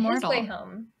Simple on mortal. His way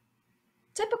home,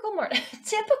 typical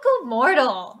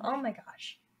mortal. Oh my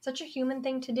gosh. Such a human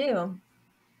thing to do.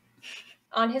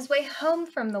 On his way home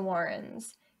from the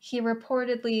Warrens, he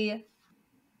reportedly...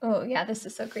 Oh, yeah, this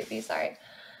is so creepy. Sorry.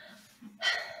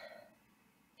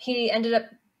 He ended up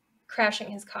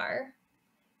crashing his car.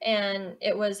 And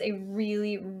it was a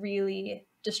really, really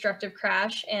destructive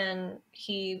crash, and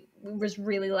he was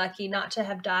really lucky not to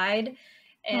have died.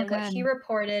 And what he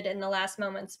reported in the last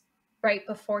moments right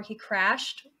before he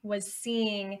crashed was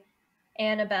seeing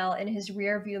Annabelle in his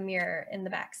rear view mirror in the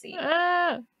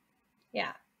backseat.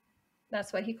 Yeah,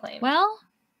 that's what he claimed. Well,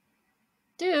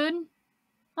 dude,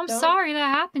 I'm sorry that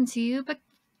happened to you, but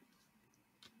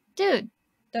dude,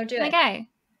 don't do my it. guy.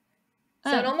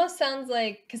 So it almost sounds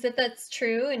like, because if that's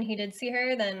true and he did see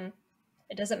her, then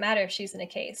it doesn't matter if she's in a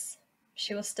case.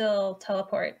 She will still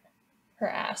teleport her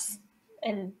ass.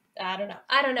 And I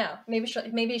don't know.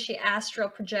 Maybe she astral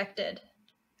projected.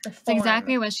 That's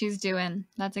exactly what she's doing.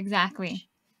 That's exactly.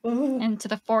 Ooh. Into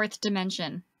the fourth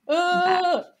dimension.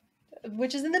 Ooh.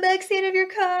 Which is in the backseat of your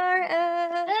car.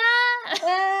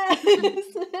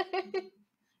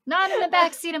 Not in the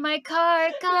backseat of my car.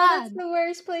 God. No, that's the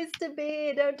worst place to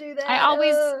be. Don't do that.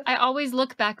 I always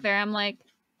look back there. I'm like,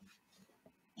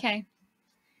 okay,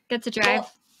 get to drive.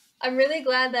 Well, I'm really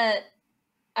glad that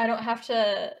I don't have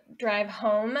to drive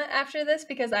home after this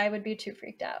because I would be too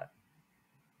freaked out.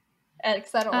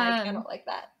 Because I don't like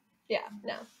that. Yeah,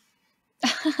 no.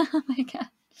 Oh my God.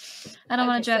 I don't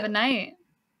want to drive at night.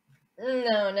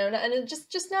 No. And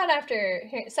just not after.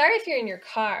 Sorry if you're in your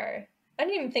car. I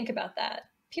didn't even think about that.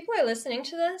 People are listening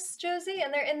to this, Josie,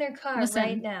 and they're in their car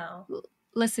right now.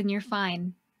 Listen, you're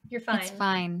fine. You're fine. It's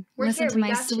fine. Listen to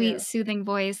my sweet, soothing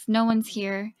voice. No one's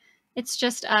here. It's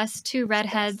just us, two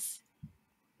redheads.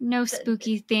 No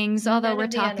spooky things, although we're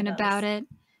talking about it.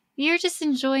 You're just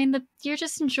enjoying the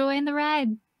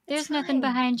ride. There's nothing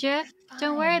behind you.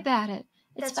 Don't worry about it.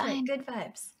 It's fine. Right. Good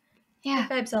vibes. Yeah.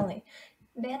 Good vibes only.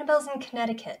 Annabelle's in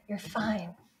Connecticut. You're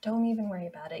fine. Don't even worry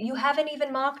about it. You haven't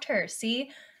even mocked her.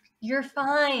 See? You're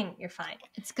fine. You're fine.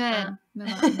 It's good.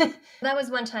 That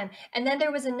was one time. And then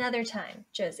there was another time,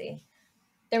 Josie.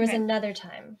 There was another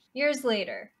time. Years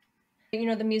later. You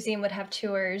know, the museum would have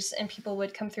tours and people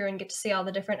would come through and get to see all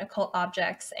the different occult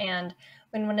objects. And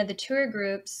when one of the tour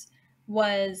groups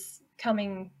was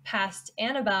coming past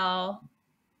Annabelle,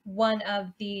 one of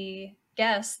the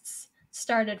guests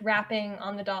started rapping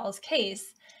on the doll's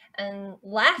case and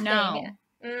laughing. No.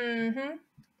 Mm-hmm.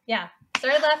 Yeah.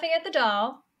 Started laughing at the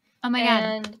doll. Oh my God.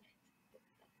 And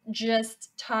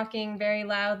just talking very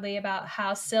loudly about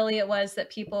how silly it was that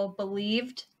people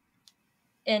believed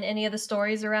in any of the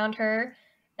stories around her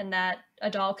and that a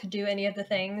doll could do any of the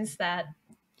things that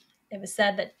it was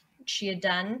said that she had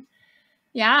done.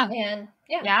 Yeah. And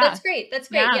that's great.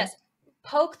 Yeah. Yes.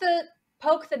 Poke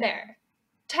the bear.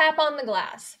 Tap on the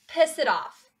glass. Piss it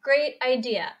off. Great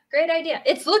idea.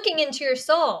 It's looking into your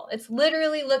soul. It's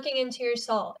literally looking into your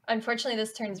soul. Unfortunately,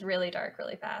 this turns really dark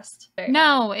really fast.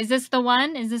 No. Is this the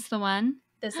one? This is the one.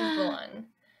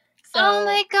 So, oh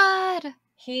my God.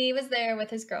 He was there with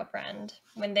his girlfriend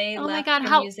when they left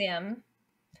the museum.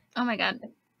 Oh my God.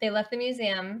 They left the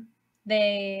museum.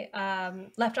 They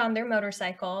left on their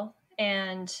motorcycle,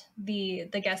 and the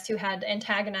guest who had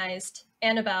antagonized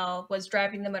Annabelle was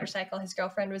driving the motorcycle. His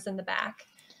girlfriend was in the back.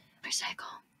 Motorcycle.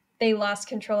 They lost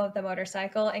control of the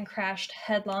motorcycle and crashed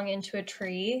headlong into a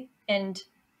tree, and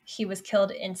he was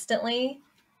killed instantly,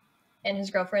 and his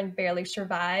girlfriend barely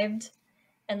survived.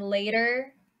 And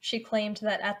later, she claimed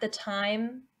that at the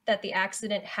time that the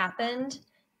accident happened,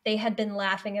 they had been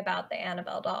laughing about the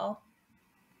Annabelle doll.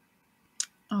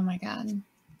 Oh my God.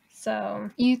 So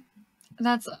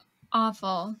that's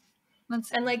awful.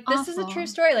 This is a true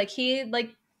story.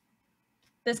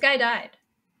 This guy died.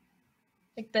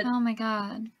 Oh my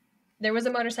God. There was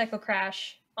a motorcycle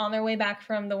crash on their way back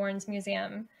from the Warrens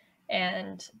Museum,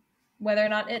 and whether or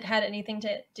not it had anything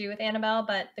to do with Annabelle,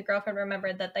 but the girlfriend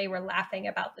remembered that they were laughing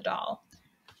about the doll.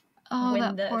 Oh,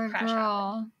 that poor girl.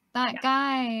 Happened. That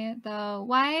guy, though.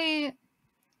 Why?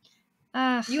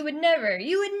 You would never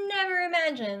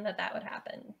imagine that would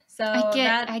happen. So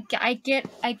I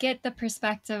get the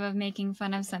perspective of making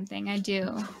fun of something. I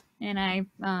do, and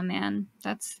oh man,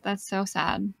 that's so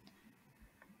sad.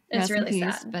 It's really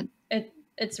sad, but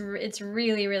it's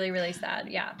really, really, really sad.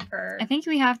 Yeah, I think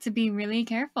we have to be really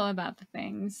careful about the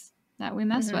things that we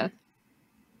mess with.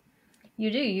 You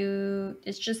do.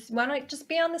 It's just, why not just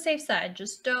be on the safe side?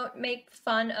 Just don't make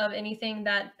fun of anything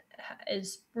that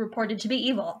is reported to be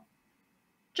evil.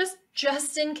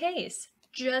 Just in case.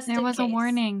 There was a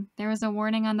warning. There was a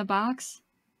warning on the box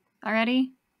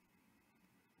already?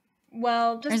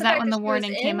 Well, just or is that when the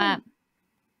warning came up?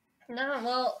 No,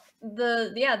 well,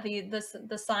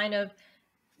 the sign of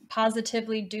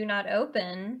positively do not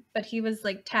open, but he was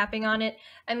like tapping on it.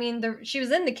 I mean, she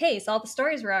was in the case. All the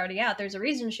stories were already out. There's a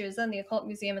reason she was in the occult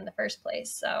museum in the first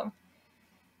place. So,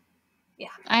 yeah.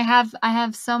 I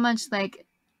have so much like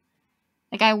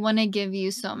I want to give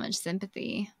you so much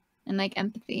sympathy and like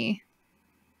empathy.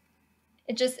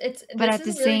 But at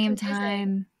the same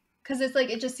time, because it's like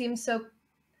it just seems so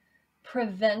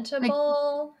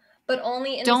preventable, but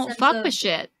only in the Don't sense fuck of, with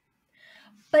shit.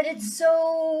 but it's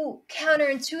so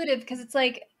counterintuitive because it's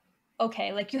like,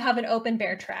 okay, like you have an open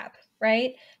bear trap,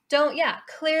 right?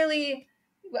 Clearly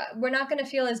we're not going to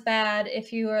feel as bad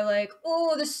if you are like,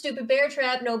 oh, this stupid bear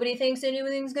trap, nobody thinks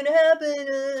anything's going to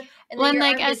happen. And Well, then and your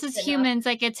like arm us gets as bitten off. humans,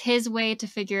 like it's his way to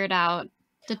figure it out,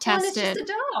 to Well, and test it's just it.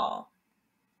 a doll.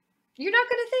 You're not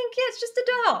going to think, yeah, it's just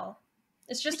a doll.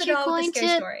 It's just But a you're doll with a going scary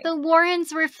to, story. the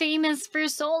Warrens were famous for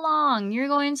so long. You're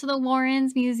going to the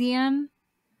Warrens Museum.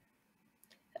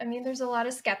 I mean, there's a lot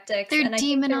of skeptics, They're and I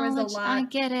think there was a demonology. I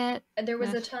lot. get it. There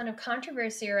was a ton of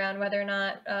controversy around whether or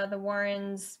not the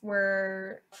Warrens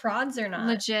were frauds or not.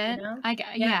 Legit. You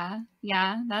know?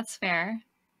 Yeah, that's fair.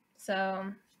 So,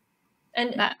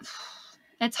 and That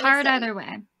it's hard either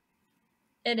way.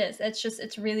 It is.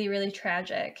 It's really, really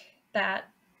tragic that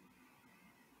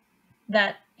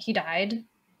he died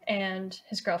and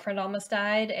his girlfriend almost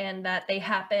died, and that they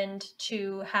happened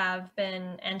to have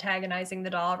been antagonizing the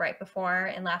doll right before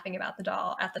and laughing about the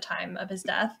doll at the time of his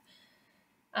death.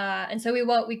 And so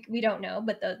we don't know,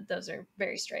 but those are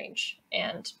very strange.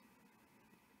 And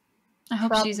I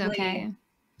hope she's okay.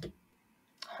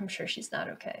 I'm sure she's not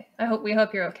okay. We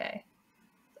hope you're okay.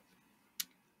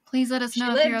 Please let us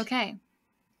know if you're okay.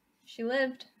 She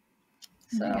lived.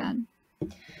 So, oh my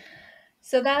God.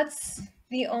 So that's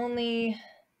the only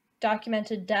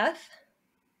documented death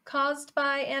caused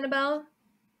by Annabelle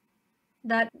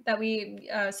that we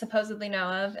supposedly know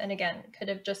of. And again, could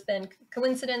have just been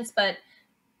coincidence, but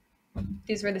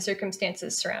these were the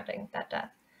circumstances surrounding that death.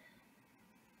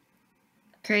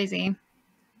 Crazy.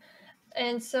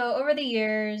 And so over the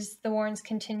years, the Warrens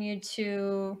continued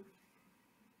to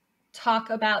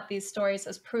talk about these stories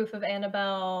as proof of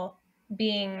Annabelle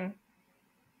being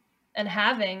and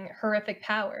having horrific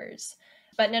powers.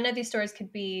 But none of these stories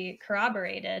could be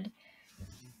corroborated.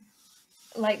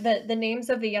 Like the names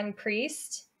of the young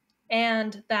priest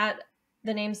and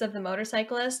the names of the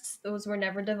motorcyclists, those were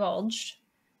never divulged.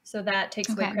 So that takes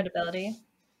away credibility.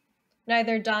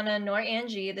 Neither Donna nor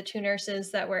Angie, the two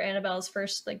nurses that were Annabelle's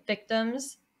first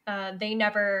victims, they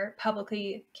never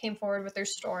publicly came forward with their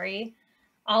story.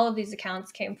 All of these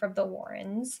accounts came from the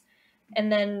Warrens. And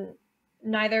then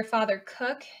neither Father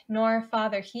Cook nor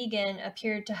Father Hegan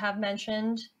appeared to have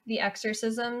mentioned the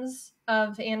exorcisms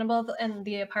of Annabelle in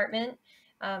the apartment.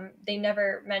 They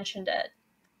never mentioned it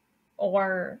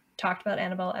or talked about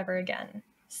Annabelle ever again.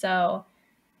 So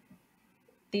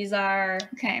these are...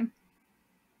 Okay.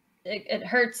 It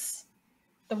hurts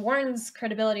the Warrens'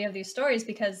 credibility of these stories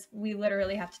because we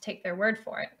literally have to take their word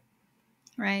for it.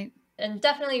 Right. And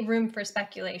definitely room for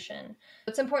speculation.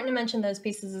 It's important to mention those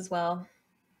pieces as well.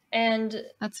 And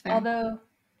that's fair. Although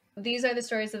these are the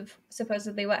stories of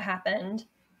supposedly what happened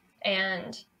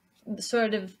and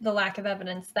sort of the lack of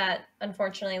evidence that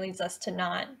unfortunately leads us to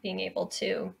not being able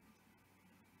to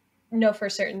know for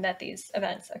certain that these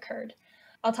events occurred.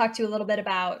 I'll talk to you a little bit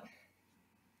about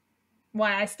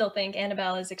why I still think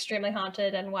Annabelle is extremely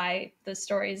haunted and why the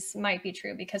stories might be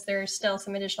true, because there's still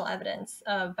some additional evidence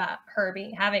about her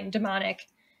being a demonic,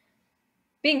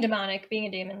 being a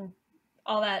demon,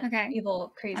 all that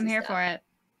evil, crazy stuff. I'm here for it.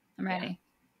 I'm ready. Yeah.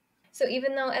 So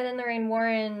even though Ed and Lorraine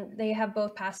Warren, they have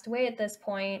both passed away at this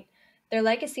point, their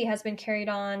legacy has been carried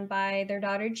on by their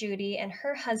daughter Judy and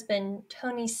her husband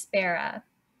Tony Spera.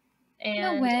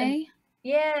 No way.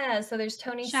 So there's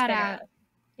Tony Shout Spera. out.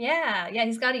 Yeah,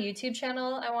 he's got a YouTube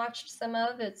channel I watched some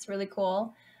of. It's really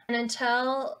cool. And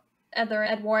until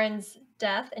Ed Warren's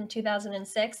death in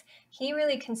 2006, he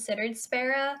really considered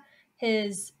Spera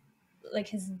his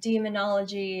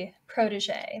demonology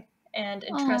protege and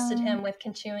entrusted him with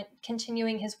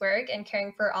continuing his work and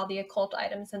caring for all the occult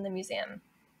items in the museum.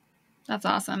 That's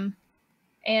awesome.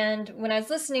 And when I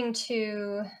was listening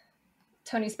to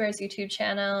Tony Spera's YouTube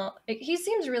channel, he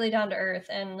seems really down to earth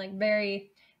and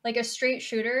very a straight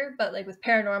shooter, but with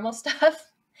paranormal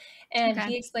stuff. And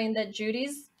he explained that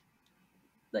Judy's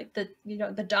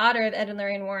the daughter of Ed and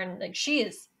Lorraine Warren, she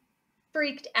is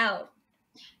freaked out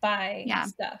by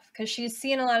stuff because she's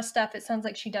seen a lot of stuff. It sounds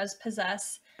like she does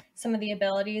possess some of the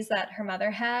abilities that her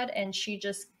mother had, and she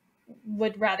just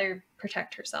would rather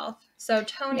protect herself. So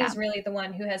Tony's really the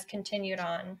one who has continued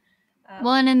on.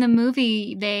 Well, and in the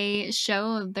movie, they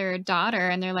show their daughter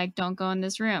and they're like, don't go in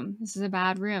this room. This is a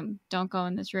bad room. Don't go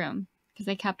in this room. Because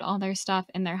they kept all their stuff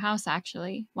in their house,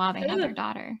 actually, while they had their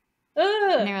daughter.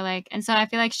 And they were like, and so I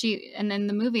feel like and in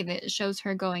the movie, that shows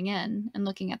her going in and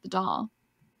looking at the doll.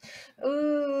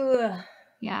 Ooh.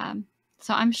 Yeah.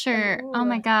 So I'm sure, oh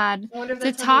my God.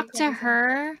 To talk to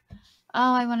her.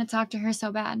 Oh, I want to talk to her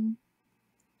so bad.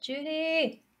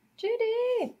 Judy.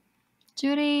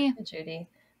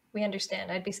 We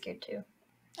understand. I'd be scared too.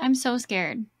 I'm so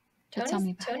scared. But tell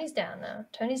me about it. Tony's down though.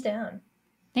 Tony's down.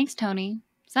 Thanks, Tony.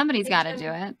 Somebody's got to do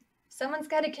it. Someone's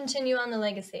got to continue on the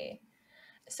legacy.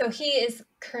 So he is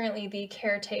currently the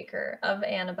caretaker of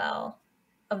Annabelle,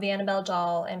 of the Annabelle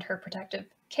doll and her protective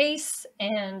case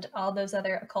and all those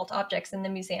other occult objects in the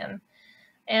museum.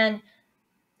 And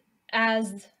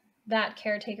as that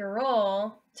caretaker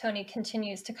role, Tony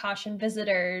continues to caution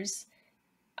visitors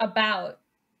about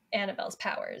Annabelle's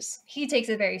powers. He takes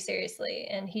it very seriously,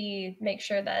 and he makes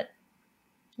sure that,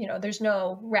 you know, there's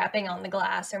no rapping on the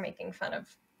glass or making fun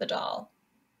of the doll.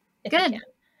 Good.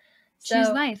 Choose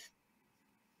life.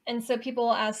 And so people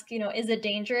will ask, you know, is it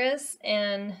dangerous?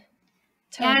 And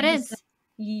Tony, yeah, it is.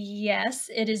 Yes,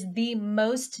 it is the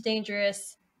most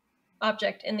dangerous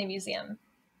object in the museum.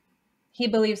 He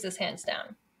believes this hands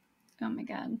down. Oh my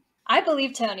God. I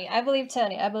believe Tony. I believe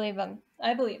Tony. I believe him.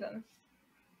 I believe him.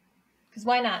 Because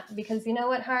why not? Because you know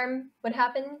what harm would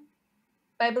happen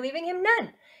by believing him?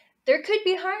 None. There could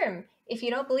be harm if you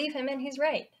don't believe him and he's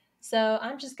right. So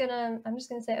I'm just gonna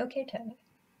say, okay, Tony.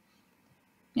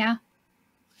 Yeah.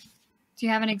 Do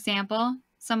you have an example?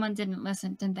 Someone didn't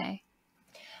listen, didn't they?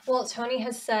 Well, Tony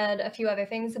has said a few other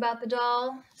things about the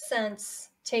doll since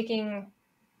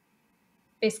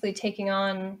basically taking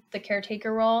on the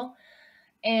caretaker role.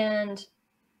 And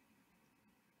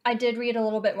I did read a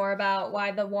little bit more about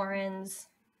why the Warrens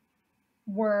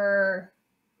were,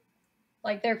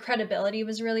 like, their credibility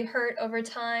was really hurt over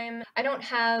time. I don't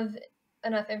have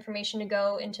enough information to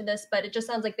go into this, but it just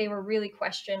sounds like they were really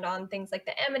questioned on things like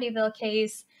the Amityville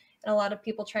case and a lot of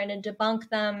people trying to debunk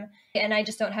them. And I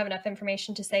just don't have enough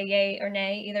information to say yay or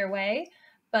nay either way.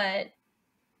 But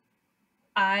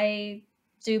I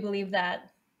do believe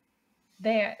that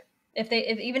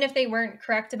even if they weren't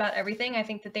correct about everything, I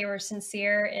think that they were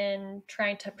sincere in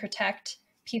trying to protect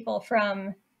people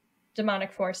from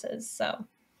demonic forces. So,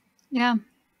 yeah.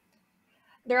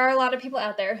 There are a lot of people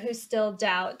out there who still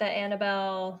doubt that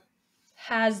Annabelle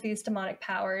has these demonic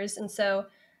powers. And so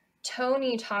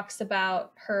Tony talks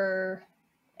about her,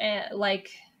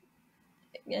 like,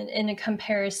 in a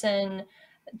comparison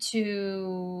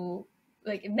to,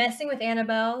 like, messing with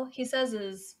Annabelle, he says,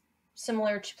 is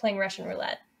similar to playing Russian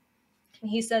roulette. And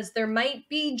he says there might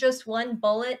be just one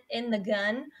bullet in the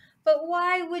gun, but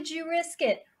why would you risk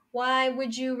it? Why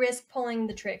would you risk pulling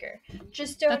the trigger?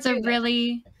 Just don't. That's a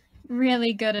really,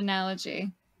 really good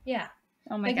analogy. Yeah.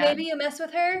 Oh my God. Maybe you mess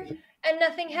with her and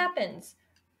nothing happens.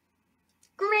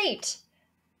 Great.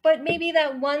 But maybe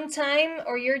that one time,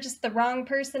 or you're just the wrong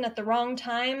person at the wrong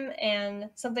time and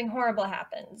something horrible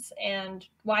happens. And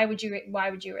why would you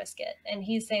risk it? And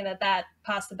he's saying that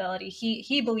possibility,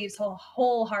 he believes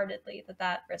wholeheartedly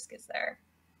that risk is there.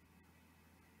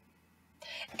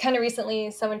 Kind of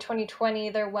recently, so in 2020,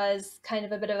 there was kind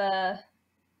of a bit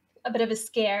of a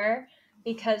scare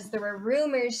because there were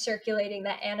rumors circulating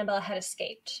that Annabelle had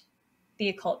escaped the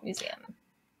occult museum.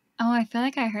 Oh, I feel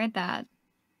like I heard that.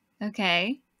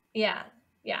 Okay. Yeah.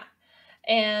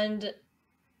 And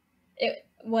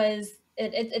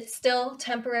it's still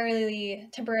temporarily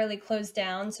closed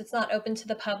down, so it's not open to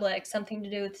the public. Something to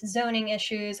do with zoning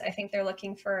issues. I think they're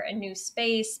looking for a new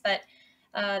space, but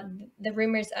the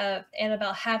rumors of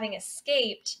Annabelle having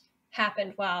escaped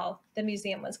happened while the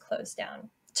museum was closed down.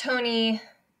 Tony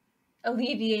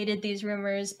alleviated these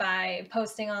rumors by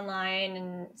posting online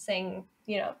and saying,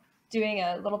 you know, doing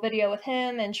a little video with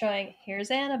him and showing,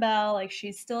 here's Annabelle, like,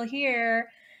 she's still here.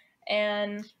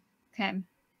 And okay,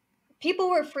 people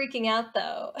were freaking out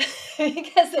though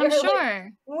because they were sure.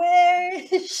 Like, where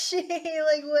is she?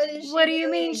 Like, what is she? What do you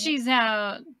mean she's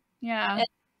out? Yeah. And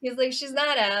he's like, she's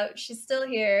not out. She's still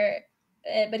here.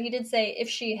 But he did say, if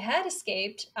she had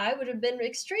escaped, I would have been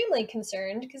extremely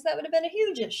concerned because that would have been a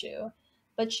huge issue.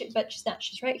 But she's not.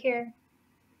 She's right here.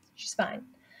 She's fine.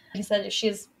 He said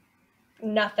she's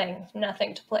nothing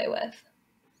to play with.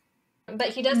 But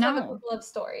he does have a couple of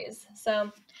stories.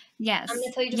 So yes, I'm going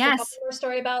to tell you just a couple more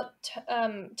story about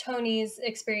Tony's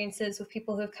experiences with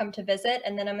people who have come to visit.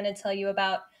 And then I'm going to tell you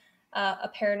about a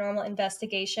paranormal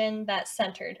investigation that's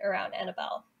centered around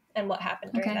Annabelle and what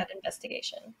happened during that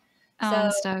investigation. Oh, so,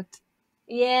 I'm stoked.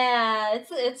 Yeah,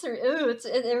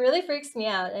 it really freaks me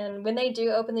out. And when they do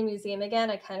open the museum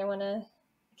again, I kind of want to.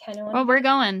 Well, we're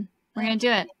going. We're going to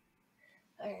do it.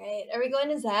 All right. Are we going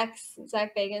to Zach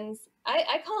Baggins?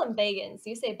 I call him Baggins.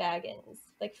 You say Baggins,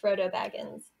 like Frodo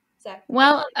Baggins. Zach.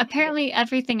 Well, apparently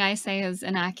everything I say is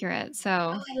inaccurate, so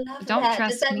I love don't that.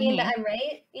 trust me. Does that mean that I'm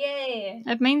right? Yay.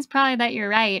 It means probably that you're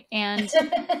right. And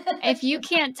if you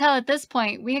can't tell at this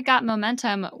point, we got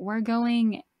momentum. We're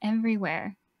going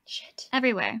everywhere. Shit.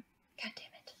 Everywhere. God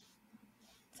damn it.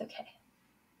 It's okay.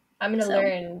 I'm going to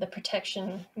learn the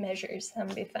protection measures. I'm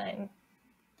going to be fine.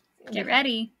 Get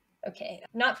ready. Okay.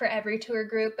 Not for every tour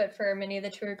group, but for many of the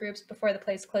tour groups before the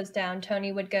place closed down,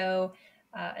 Tony would go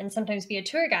and sometimes be a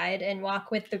tour guide and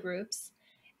walk with the groups.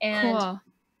 And Cool.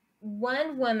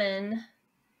 One woman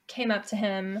came up to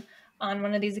him on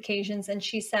one of these occasions, and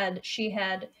she said she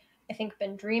had, I think,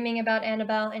 been dreaming about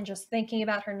Annabelle and just thinking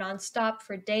about her nonstop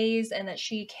for days, and that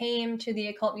she came to the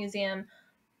Occult Museum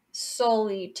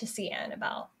solely to see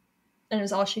Annabelle. And it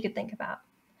was all she could think about.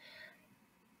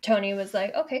 Tony was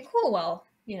like, okay, cool. Well,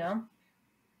 you know,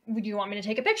 would you want me to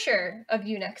take a picture of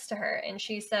you next to her? And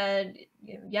she said,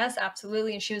 yes,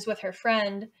 absolutely. And she was with her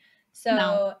friend.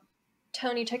 So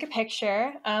Tony took a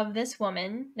picture of this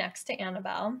woman next to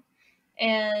Annabelle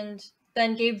and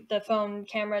then gave the phone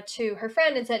camera to her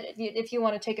friend and said, if you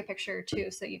want to take a picture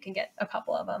too, so you can get a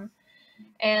couple of them.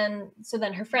 And so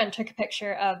then her friend took a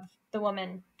picture of the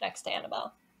woman next to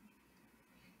Annabelle.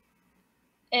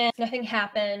 And nothing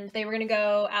happened. They were going to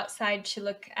go outside to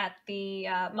look at the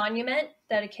monument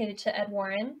dedicated to Ed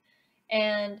Warren.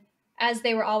 And as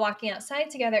they were all walking outside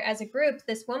together as a group,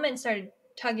 this woman started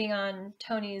tugging on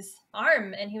Tony's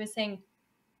arm, and he was saying,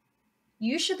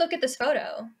 you should look at this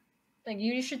photo. Like,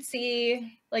 you should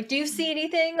see, like, do you see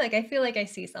anything? Like, I feel like I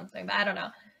see something, but I don't know.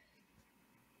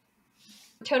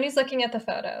 Tony's looking at the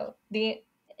photo. The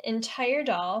entire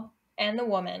doll and the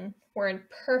woman were in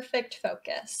perfect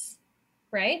focus,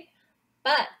 right?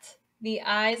 But the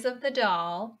eyes of the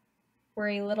doll were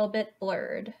a little bit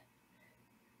blurred.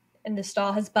 And this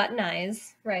doll has button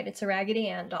eyes, right? It's a Raggedy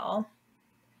Anne doll.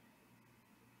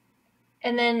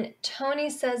 And then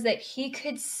Tony says that he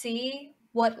could see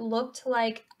what looked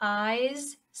like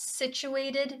eyes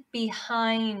situated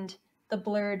behind the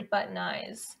blurred button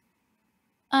eyes.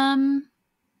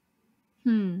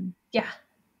 Yeah.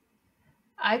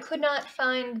 I could not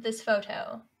find this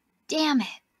photo. Damn it.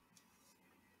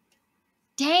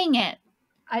 Dang it.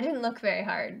 I didn't look very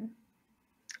hard.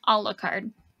 I'll look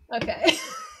hard. Okay.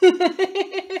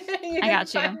 I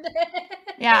got you.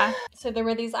 Yeah. So there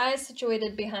were these eyes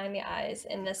situated behind the eyes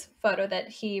in this photo that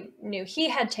he knew he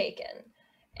had taken.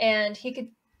 And he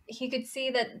could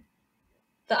see that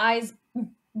the eyes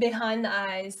behind the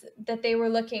eyes, that they were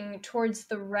looking towards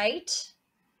the right,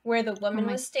 where the woman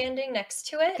was standing next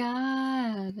to it.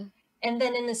 God. And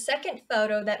then in the second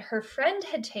photo that her friend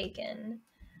had taken,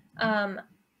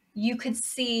 you could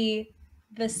see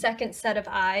the second set of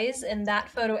eyes in that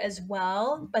photo as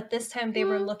well, but this time they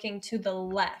were looking to the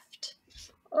left.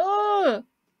 Oh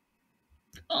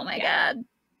my God.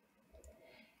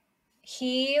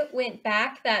 He went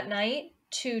back that night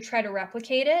to try to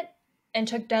replicate it and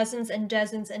took dozens and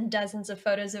dozens and dozens of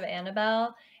photos of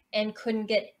Annabelle and couldn't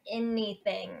get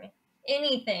anything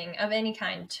of any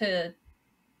kind to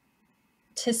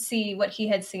see what he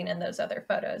had seen in those other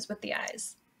photos with the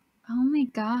eyes. Oh my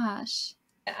gosh.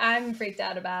 I'm freaked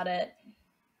out about it.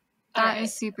 That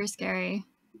is super scary.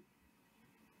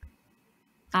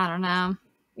 I don't know.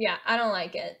 Yeah, I don't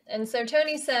like it. And so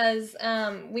Tony says,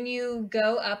 when you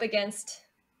go up against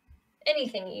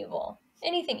anything evil,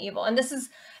 and this is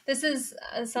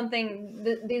something,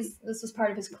 this was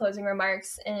part of his closing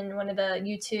remarks in one of the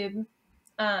YouTube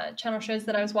channel shows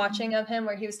that I was watching of him,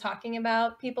 where he was talking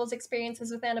about people's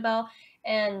experiences with Annabelle.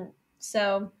 And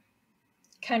so,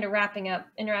 kind of wrapping up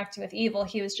interacting with evil,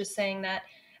 he was just saying that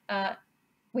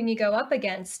when you go up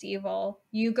against evil,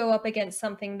 you go up against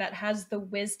something that has the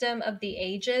wisdom of the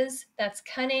ages, that's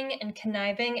cunning and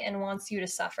conniving and wants you to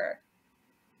suffer.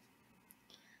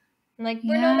 I'm like,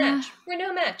 we're no match. We're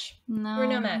no match. No, we're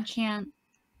no match. I can't.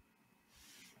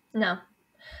 No.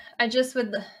 I just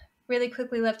would really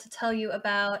quickly love to tell you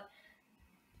about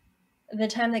the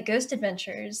time that Ghost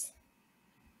Adventures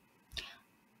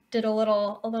did a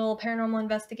little paranormal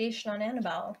investigation on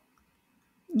Annabelle.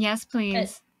 Yes, please. And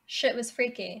shit was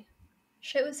freaky.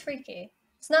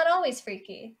 It's not always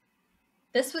freaky.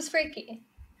 This was freaky.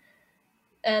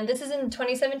 And this is in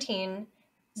 2017.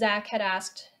 Zach had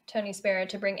asked Tony Sparrow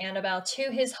to bring Annabelle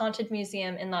to his haunted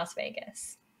museum in Las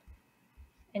Vegas.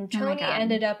 And Tony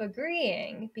ended up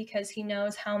agreeing because he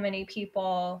knows how many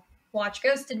people watch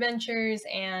Ghost Adventures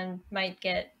and might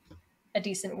get a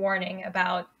decent warning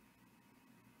about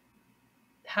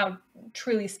how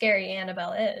truly scary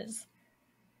Annabelle is.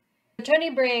 Tony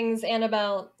brings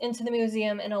Annabelle into the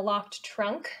museum in a locked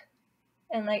trunk.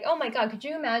 And like, oh my God, could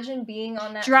you imagine being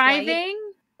on that driving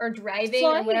flight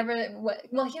or whatever?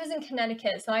 Well, he was in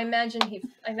Connecticut, so I imagine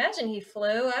he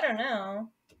flew. I don't know.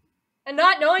 And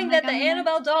not knowing that the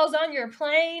Annabelle doll's on your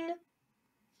plane.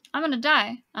 I'm gonna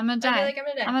die. I'd be like,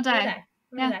 I'm gonna die.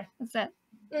 Yeah, that's it.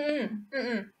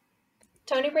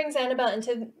 Tony brings Annabelle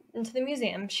into the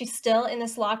museum. She's still in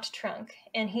this locked trunk,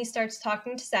 and he starts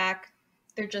talking to Zach.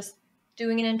 They're just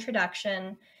doing an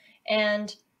introduction,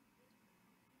 and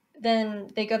then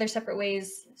they go their separate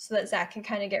ways so that Zach can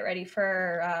kind of get ready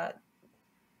for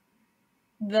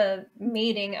the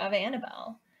meeting of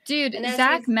Annabelle. Dude,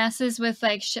 Zach messes with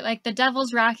like shit, like the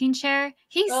Devil's Rocking Chair.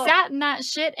 He sat in that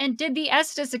shit and did the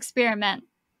Estes experiment.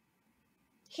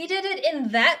 He did it in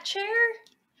that chair?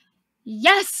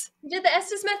 Yes! He did the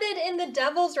Estes method in the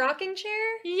Devil's Rocking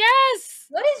Chair? Yes!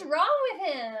 What is wrong with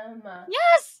him?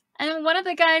 Yes! And one of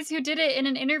the guys who did it in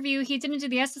an interview, he didn't do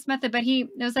the Estes method, but it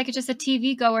was like just a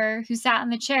TV goer who sat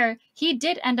in the chair. He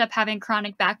did end up having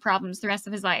chronic back problems the rest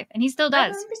of his life, and he still does. I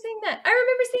remember seeing that.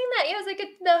 Yeah, it was like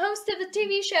the host of a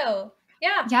TV show.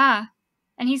 Yeah. Yeah.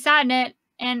 And he sat in it,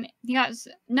 and he got,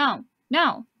 no.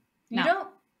 You don't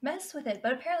mess with it,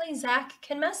 but apparently Zach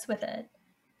can mess with it.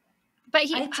 But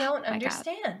I don't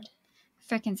understand.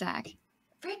 Frickin' Zach.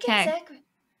 Zach.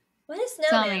 Let us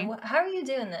know, man. How are you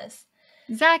doing this?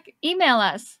 Zach, email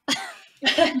us.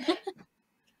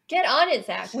 Get on it,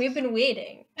 Zach. We've been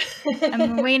waiting.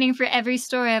 I'm waiting for every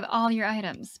story of all your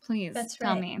items. Please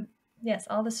tell me. Yes,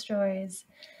 all the stories.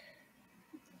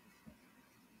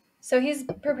 So he's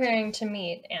preparing to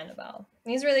meet Annabelle.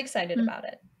 He's really excited about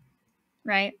it.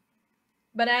 Right.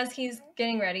 But as he's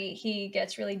getting ready, he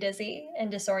gets really dizzy and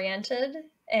disoriented,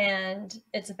 and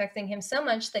it's affecting him so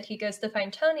much that he goes to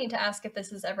find Tony to ask if this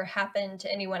has ever happened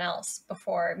to anyone else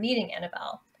before meeting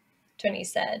Annabelle. Tony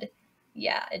said,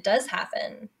 yeah, it does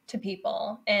happen to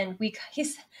people, and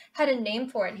he's had a name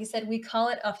for it. He said, we call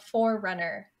it a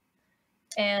forerunner,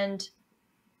 and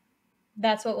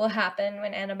that's what will happen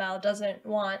when Annabelle doesn't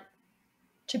want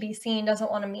to be seen,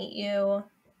 doesn't want to meet you.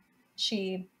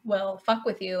 She will fuck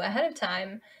with you ahead of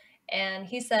time. And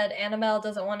he said Annabelle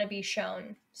doesn't want to be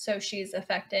shown, so she's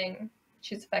affecting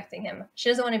him. She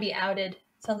doesn't want to be outed.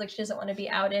 Sounds like she doesn't want to be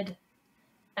outed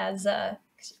as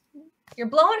you're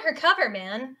blowing her cover,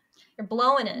 man. You're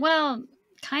blowing it. Well,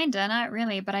 kinda, not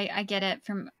really, but I get it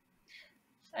from.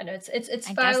 I know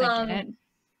it's far long. I get it.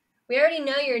 We already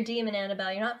know you're a demon,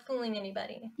 Annabelle. You're not fooling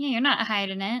anybody. Yeah, you're not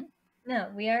hiding it. No,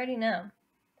 we already know.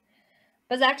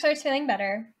 But Zach starts feeling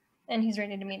better, and he's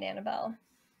ready to meet Annabelle.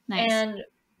 Nice. And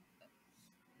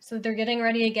so they're getting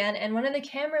ready again, and one of the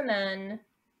cameramen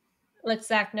lets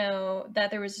Zach know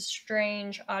that there was a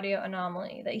strange audio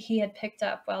anomaly that he had picked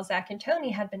up while Zach and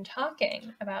Tony had been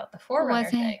talking about the Forerunner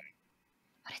thing.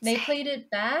 They played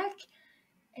it back,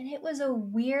 and it was a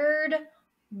weird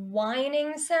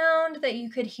whining sound that you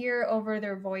could hear over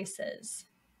their voices.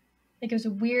 Like, it was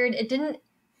weird. It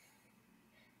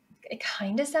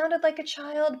kind of sounded like a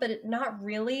child, but not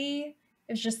really.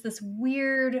 It was just this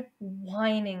weird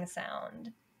whining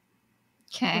sound.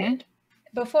 Okay. Weird.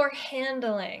 Before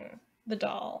handling the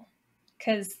doll,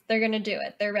 because they're going to do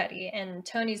it. They're ready. And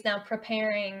Tony's now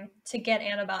preparing to get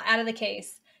Annabelle out of the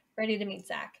case, ready to meet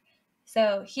Zach.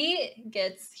 So he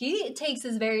takes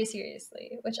this very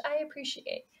seriously, which I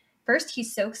appreciate. First, he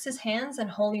soaks his hands in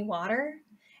holy water,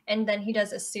 and then he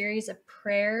does a series of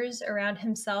prayers around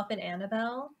himself and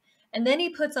Annabelle. And then he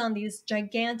puts on these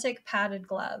gigantic padded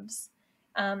gloves.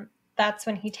 That's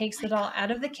when he takes the doll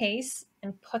out of the case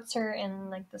and puts her in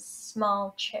like this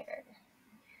small chair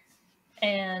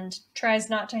and tries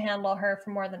not to handle her for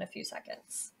more than a few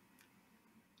seconds.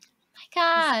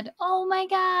 Oh my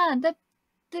God.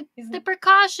 The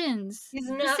precautions. He's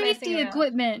not the safety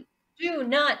equipment. Do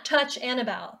not touch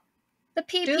Annabelle. The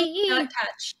PPE. Do not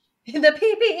touch. The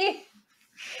PPE.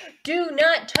 Do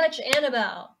not touch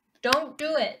Annabelle. Don't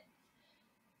do it.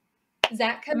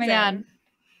 Zach comes in. God.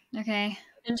 Okay.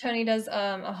 And Tony does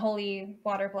a holy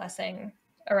water blessing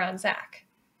around Zach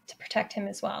to protect him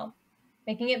as well,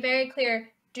 making it very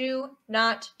clear, do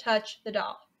not touch the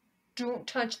doll. Don't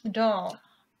touch the doll.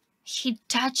 He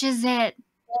touches it.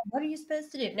 What are you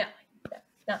supposed to do? No.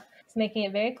 He's making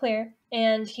it very clear.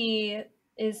 And he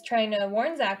is trying to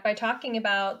warn Zach by talking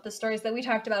about the stories that we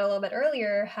talked about a little bit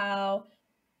earlier, how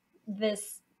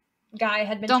this guy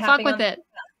had been Don't tapping fuck with it.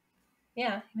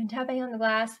 Yeah, he'd been tapping on the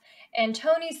glass. And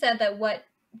Tony said that what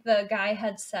the guy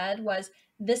had said was,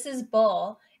 this is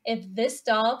bull. If this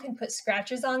doll can put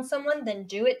scratches on someone, then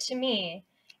do it to me.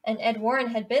 And Ed Warren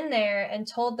had been there and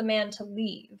told the man to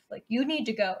leave. Like, you need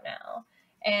to go now.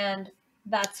 And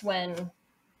that's when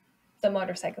the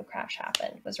motorcycle crash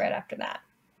happened, was right after that.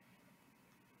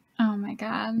 Oh my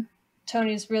God.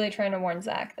 Tony's really trying to warn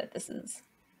Zach that this is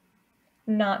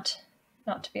not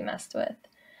to be messed with.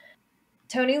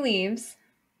 Tony leaves,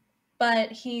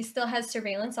 but he still has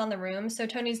surveillance on the room. So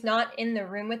Tony's not in the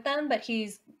room with them, but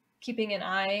he's keeping an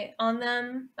eye on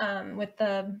them with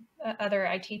the other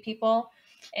IT people.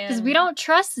 Because we don't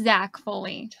trust Zach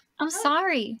fully. I'm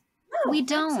sorry. No, We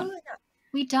don't. absolutely not.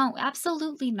 We don't.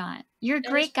 Absolutely not. You're a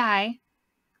great guy,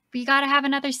 but you got to have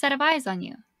another set of eyes on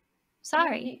you.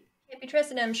 Sorry. You can't be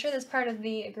trusted. I'm sure that's part of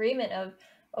the agreement of,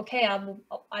 okay,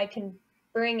 I can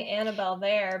bring Annabelle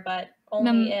there, but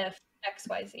only if X,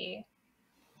 Y, Z.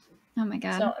 Oh my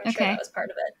God. So I'm sure that was part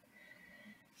of it.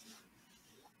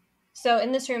 So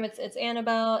in this room, it's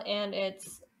Annabelle and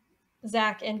it's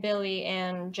Zach and Billy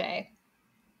and Jay.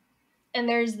 And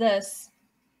there's this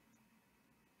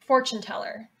fortune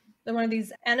teller, one of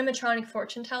these animatronic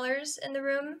fortune tellers in the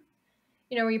room.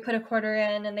 You know, where you put a quarter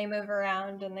in and they move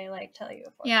around and they like tell you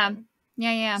a fortune.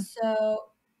 Yeah. So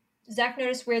Zach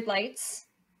noticed weird lights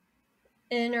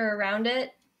in or around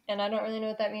it, and I don't really know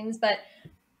what that means, but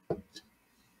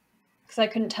because I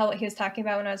couldn't tell what he was talking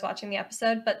about when I was watching the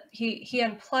episode, but he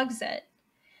unplugs it,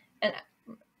 and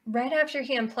right after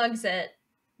he unplugs it,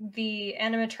 the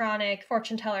animatronic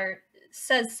fortune teller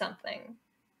says something,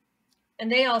 and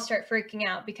they all start freaking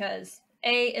out because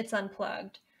A, it's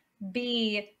unplugged,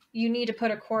 B, you need to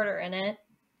put a quarter in it,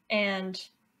 and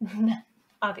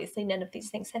obviously none of these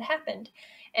things had happened.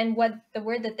 And what the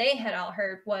word that they had all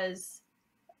heard was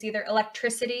either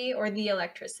electricity or the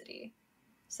electricity.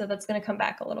 So that's going to come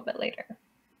back a little bit later.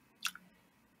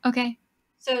 Okay.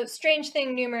 So strange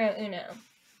thing numero uno.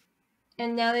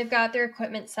 And now they've got their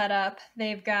equipment set up.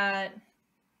 They've got,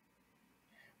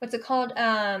 what's it called?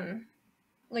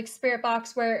 Like spirit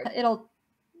box where it'll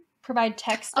provide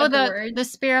text of the word. The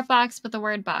spirit box with the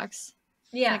word box.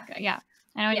 Yeah. Like, yeah.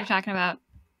 I know what you're talking about.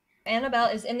 Annabelle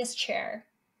is in this chair.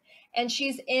 And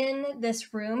she's in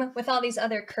this room with all these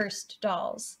other cursed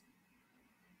dolls.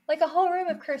 Like a whole room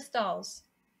of cursed dolls.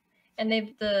 And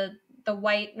they've the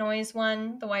white noise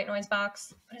one, the white noise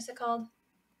box. What is it called?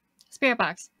 Spirit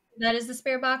box. That is the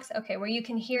spirit box? Okay, where you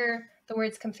can hear the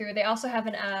words come through. They also have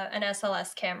an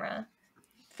SLS camera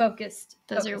focused.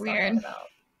 Those are weird.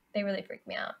 They really freak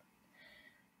me out.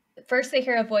 First they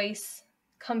hear a voice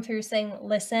come through saying,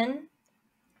 listen.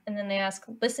 And then they ask,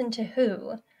 listen to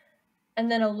who? And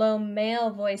then a low male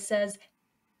voice says,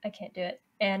 I can't do it.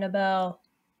 Annabelle.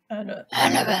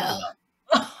 Annabelle.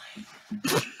 Oh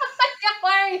my God,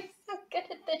 why are you so good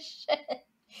at this shit?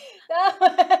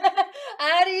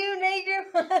 How do you make your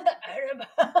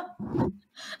Annabelle?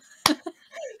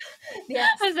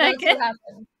 Yes, was that good? What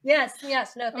happened.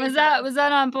 Yes. No, was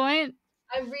that on point?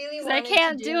 I really wanted I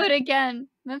can't to do it again.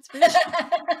 That's for sure.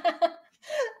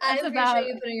 I'm pretty sure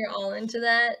you're putting your all into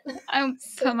that. I'll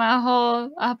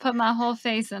put my whole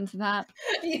face into that.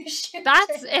 You should.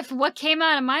 That's if what came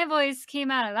out of my voice came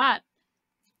out of that.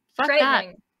 Fuck that.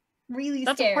 Really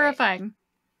That's scary. horrifying.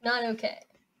 Not okay.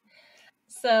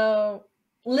 So,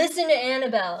 listen to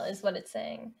Annabelle is what it's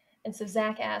saying. And so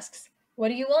Zach asks, what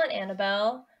do you want,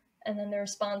 Annabelle? And then the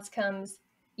response comes,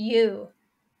 you.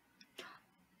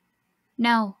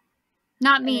 No,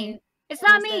 not me. It's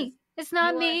not me. It's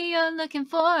not me you're looking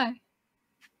for.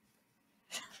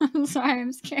 I'm sorry,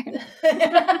 I'm scared.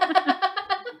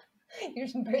 You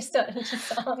just burst out into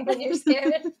song when you're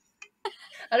scared.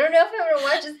 I don't know if I'm going to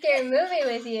watch a scary movie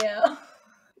with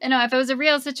you. No, if it was a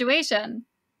real situation,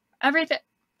 everything,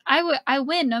 I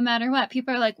win no matter what.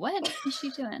 People are like, what is she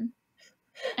doing?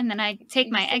 And then I take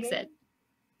my exit.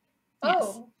 Oh,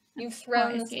 yes. You've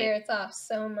thrown the spirits off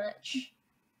so much.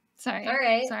 Sorry. All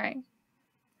right. Sorry.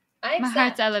 My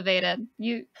heart's elevated.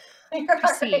 You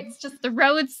proceed. It's just the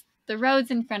roads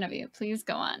in front of you. Please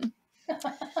go on.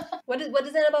 What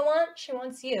does Annabelle want? She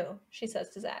wants you, she says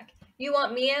to Zach. You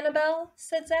want me, Annabelle?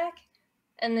 Said Zach.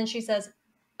 And then she says,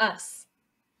 us.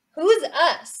 Who's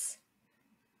us?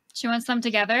 She wants them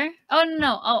together? Oh,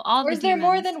 no. Oh, all the demons. Or is there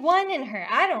more than one in her?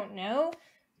 I don't know.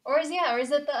 Or is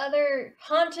it the other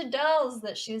haunted dolls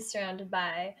that she's surrounded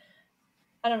by?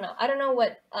 I don't know. I don't know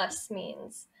what us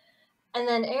means. And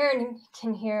then Aaron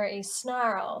can hear a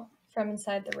snarl from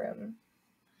inside the room.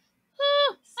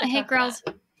 I hate growls.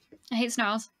 I hate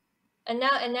snarls. And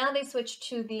now they switch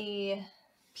to the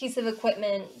piece of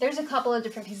equipment. There's a couple of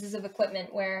different pieces of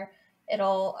equipment where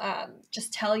it'll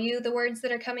just tell you the words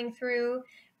that are coming through.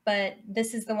 But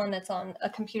this is the one that's on a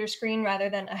computer screen rather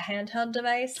than a handheld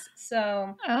device.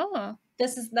 So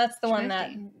that's the one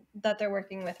that they're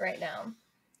working with right now.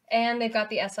 And they've got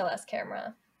the SLS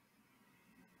camera.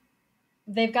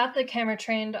 They've got the camera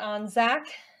trained on Zach,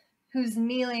 who's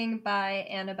kneeling by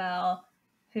Annabelle,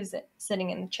 who's sitting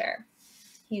in the chair.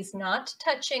 He's not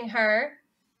touching her,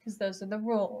 because those are the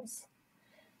rules.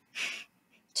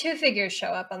 Two figures show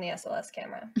up on the SLS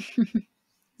camera.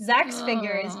 Zach's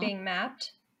figure is being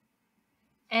mapped.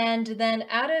 And then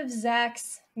out of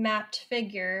Zach's mapped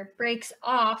figure breaks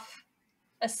off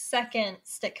a second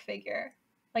stick figure.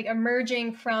 like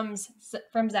emerging from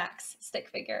Zach's stick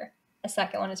figure. A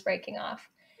second one is breaking off.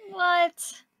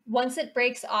 What? Once it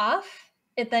breaks off,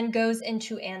 it then goes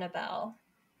into Annabelle.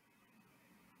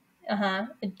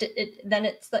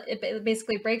 It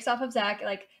basically breaks off of Zach,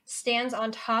 like stands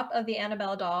on top of the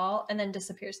Annabelle doll, and then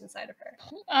disappears inside of her.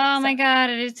 Oh my god,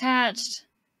 it attached.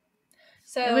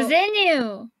 So it was in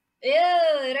you. Ew,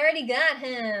 it already got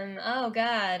him. Oh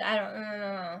god, I don't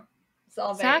know. It's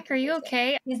all very Zach, are you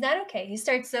okay? He's not okay. He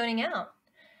starts zoning out.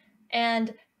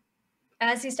 And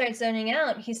as he starts zoning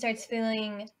out, he starts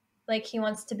feeling like he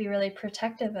wants to be really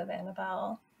protective of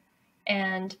Annabelle,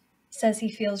 and says he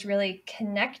feels really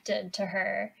connected to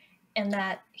her and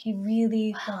that he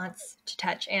really wants to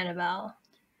touch Annabelle.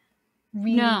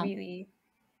 Really.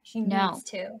 He needs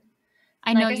to.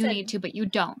 I know you need to, but you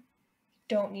don't.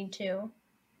 Don't need to.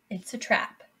 It's a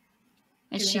trap.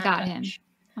 And she got him.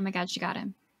 Oh my god, she got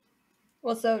him.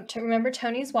 Well, so remember,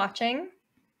 Tony's watching,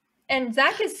 and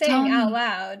Zach is saying out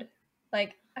loud,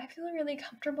 like, I feel really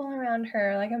comfortable around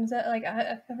her. Like,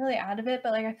 I feel really out of it,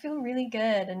 but like, I feel really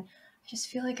good, and I just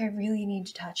feel like I really need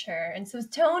to touch her. And so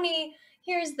Tony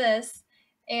hears this,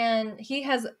 and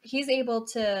he's able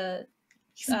to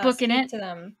booking it to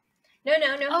them. No.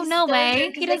 Oh, no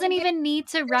way. He doesn't even need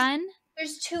to run.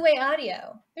 There's two-way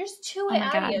audio. There's two-way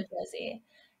audio, Josie.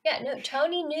 Yeah, no,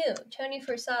 Tony knew. Tony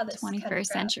foresaw this. 21st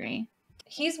century.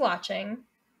 He's watching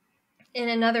in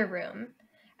another room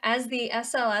as the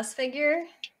SLS figure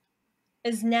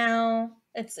is now,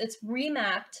 it's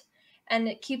remapped, and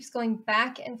it keeps going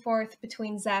back and forth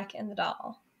between Zach and the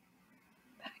doll.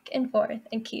 Back and forth,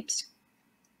 and keeps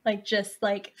just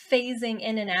phasing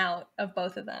in and out of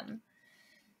both of them.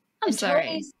 I'm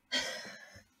sorry.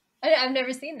 I've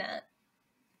never seen that.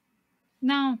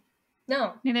 No.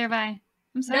 Neither have I.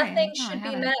 I'm sorry. Nothing should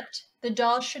be mapped. The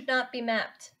doll should not be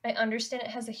mapped. I understand it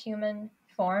has a human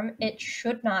form. It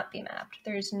should not be mapped.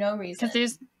 There's no reason. Because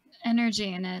there's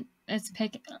energy in it. It's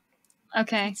picking.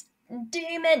 Okay. It's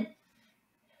demon.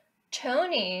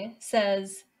 Tony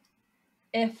says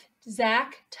if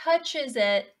Zach touches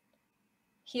it,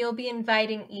 he'll be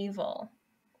inviting evil.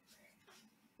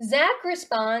 Zach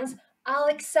responds, I'll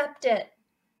accept it.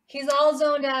 He's all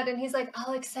zoned out, and he's like,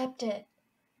 I'll accept it.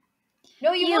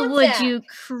 No, you won't, would, Zach. you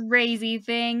crazy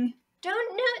thing.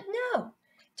 No.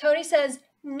 Tony says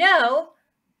no,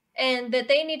 and that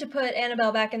they need to put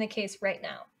Annabelle back in the case right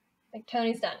now. Like,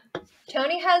 Tony's done.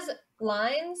 Tony has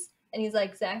lines, and he's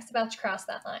like, Zach's about to cross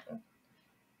that line.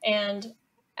 And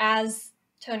as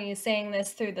Tony is saying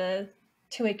this through the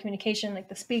two-way communication, like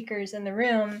the speakers in the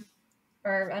room,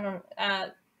 or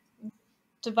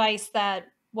device that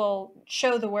will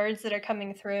show the words that are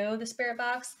coming through the spirit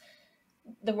box,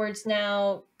 the words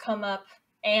now come up,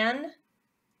 Anne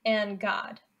and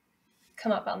God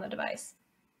come up on the device.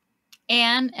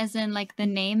 Anne, as in like the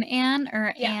name Anne,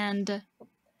 or yeah. And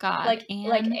God? Like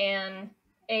Anne,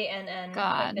 A-N-N,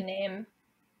 God. like the name.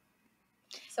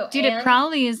 So dude, Anne, it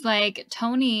probably is like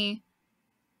Tony's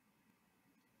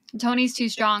too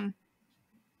strong.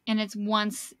 And it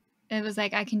was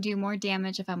like, I can do more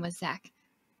damage if I'm with Zach.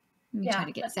 Let me try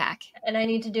to get Zach. And I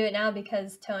need to do it now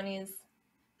because This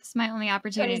is my only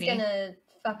opportunity. Tony's gonna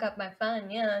fuck up my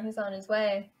fun. Yeah, he's on his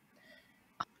way.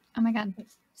 Oh my god.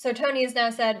 So Tony has now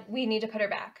said, we need to put her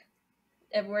back.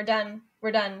 If we're done.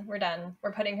 We're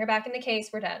putting her back in the case.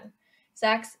 We're done.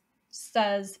 Zach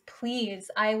says,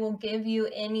 please, I will give you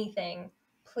anything.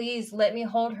 Please let me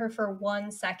hold her for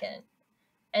 1 second.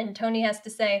 And Tony has to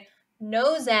say,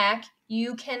 no, Zach,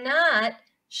 you cannot.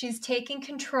 She's taking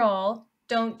control.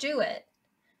 Don't do it.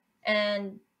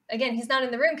 And again, he's not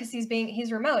in the room because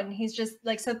he's remote, and he's just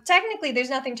like, so technically there's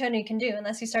nothing Tony can do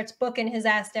unless he starts booking his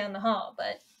ass down the hall.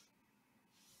 But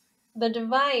the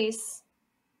device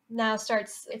now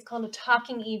starts, it's called a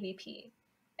talking EVP.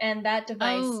 And that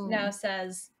device now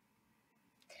says,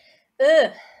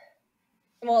 ugh.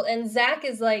 Well, and Zach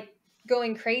is like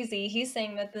going crazy. He's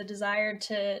saying that the desire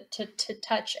to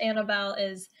touch Annabelle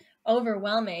is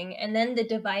overwhelming. And then the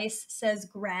device says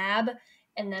grab,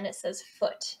 and then it says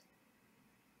foot.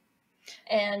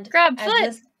 And grab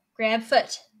foot. Grab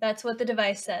foot. That's what the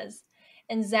device says.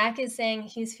 And Zach is saying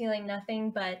he's feeling nothing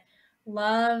but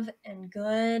love and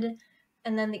good.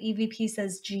 And then the EVP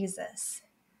says Jesus.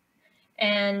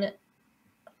 And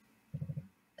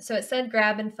so it said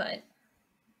grab and foot.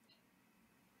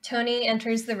 Tony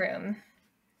enters the room,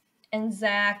 and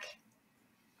Zach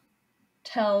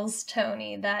tells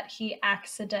Tony that he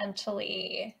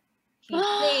accidentally, he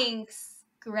thinks,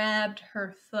 grabbed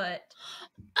her foot.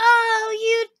 Oh,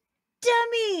 you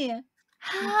dummy!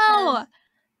 How? Because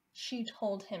she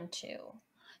told him to.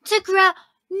 To grab?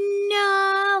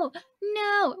 No,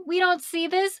 we don't see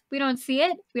this. We don't see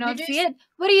it. We don't see it.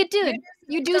 What are you doing?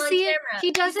 You do see it?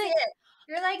 He does it?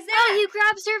 You're like, Zach! Oh, he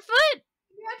grabs her foot!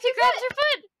 He grabs her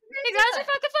foot! He grabs her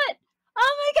fucking foot!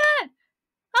 Oh my god!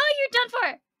 Oh, you're done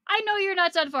for! I know you're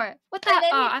not done for. What the?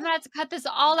 Oh, I'm gonna have to cut this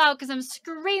all out because I'm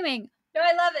screaming. No,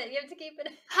 I love it. You have to keep it.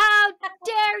 How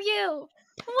dare you?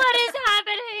 What is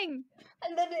happening?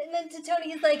 And then to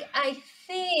Tony, he's like, I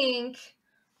think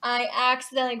I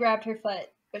accidentally grabbed her foot,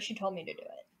 but she told me to do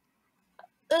it.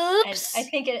 Oops. And I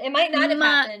think it might not have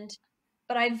happened,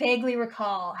 but I vaguely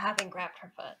recall having grabbed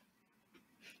her foot.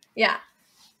 Yeah.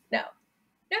 No.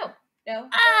 You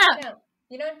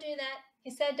don't do that.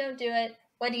 He said don't do it.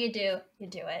 What do? You do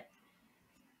it.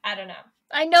 I don't know.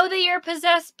 I know that you're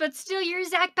possessed, but still you're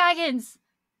Zach Baggins.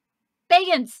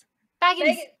 Baggins. I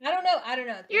don't know.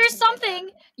 You're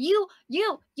something. You.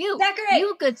 Zachary.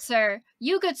 You good sir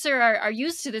are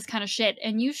used to this kind of shit,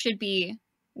 and you should be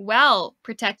well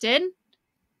protected.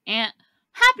 And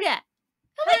happy.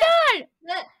 Oh my god.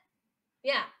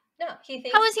 Yeah. No, he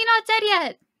thinks. How is he not dead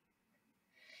yet?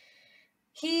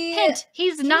 Hint,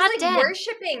 he's not dead. He was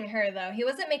worshiping her, though. He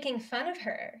wasn't making fun of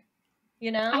her.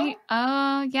 You know?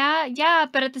 Yeah.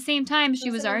 But at the same time,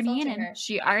 she was already in him.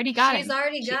 She already got him. She's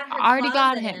already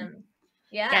got him.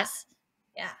 Yeah. Yes.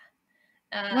 Yeah.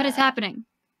 What is happening?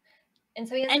 And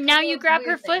so he has now you grab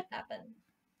her foot.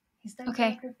 He's done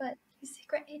grab her foot.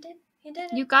 He did.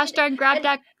 You gosh darn grabbed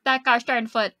that gosh darn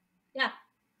foot. Yeah.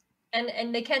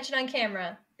 And they catch it on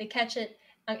camera. They catch it.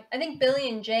 I think Billy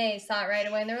and Jay saw it right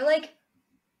away, and they were like,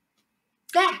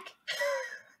 Zach.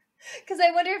 Because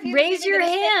I wonder if you raise your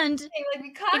hand. Like,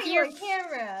 we caught you on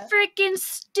camera. Freaking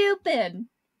stupid.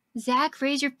 Zach,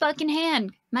 raise your fucking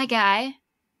hand, my guy.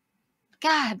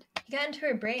 God. He got into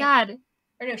her brain. God.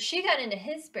 Or no, she got into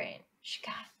his brain. She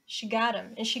got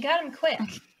him, and she got him quick.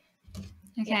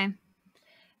 Okay.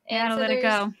 Yeah. Gotta let it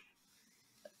go.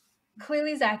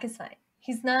 Clearly, Zach is fine.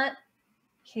 He's not.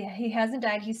 He hasn't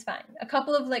died. He's fine. A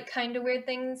couple of like kind of weird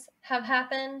things have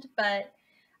happened, but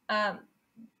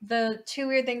the two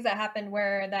weird things that happened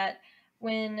were that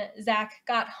when Zach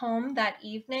got home that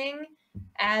evening,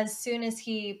 as soon as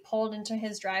he pulled into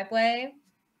his driveway,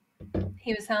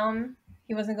 he was home.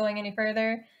 He wasn't going any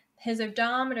further. His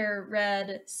odometer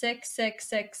read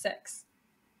 6666.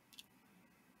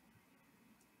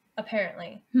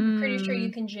 Apparently. I'm pretty sure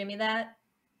you can jimmy that.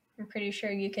 I'm pretty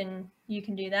sure you can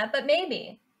do that. But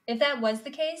maybe. If that was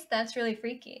the case, that's really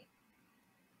freaky.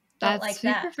 That's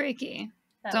super freaky.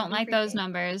 Don't like those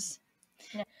numbers.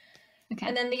 Yeah. Okay.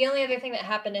 And then the only other thing that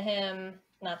happened to him,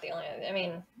 not the only other, I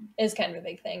mean, is kind of a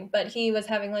big thing, but he was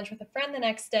having lunch with a friend the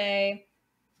next day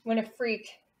when a freak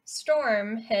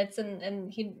storm hits,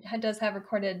 and he does have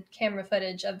recorded camera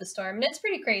footage of the storm, and it's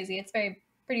pretty crazy. It's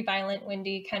pretty violent,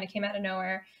 windy, kind of came out of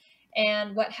nowhere.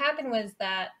 And what happened was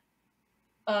that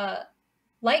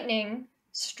lightning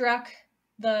struck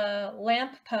the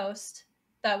lamp post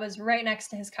that was right next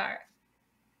to his car.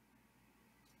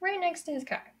 Right next to his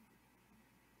car.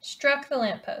 Struck the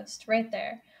lamppost right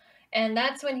there. And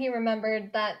that's when he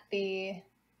remembered that the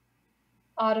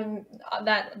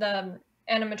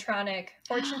animatronic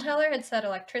fortune teller had said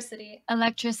electricity.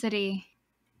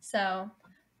 So,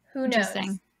 who knows?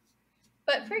 Interesting.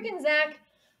 But freaking Zach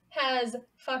has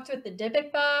fucked with the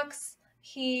Dybbuk box.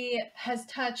 He has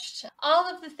touched all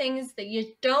of the things that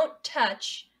you don't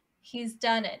touch. He's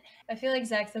done it. I feel like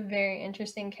Zach's a very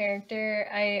interesting character.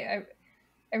 I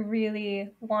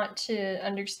really want to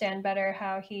understand better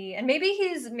how he, and maybe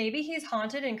he's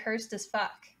haunted and cursed as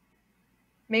fuck.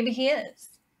 Maybe he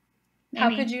is. Maybe.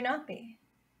 How could you not be?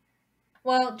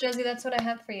 Well, Josie, that's what I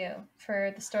have for you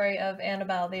for the story of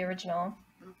Annabelle, the original.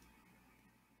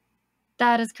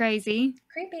 That is crazy.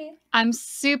 Creepy. I'm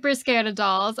super scared of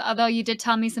dolls, although you did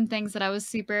tell me some things that I was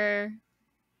super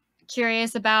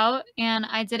curious about, and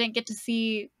I didn't get to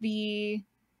see the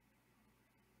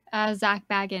Zach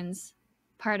Baggins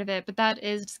part of it, but that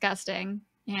is disgusting,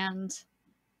 and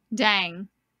dang.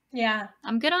 Yeah.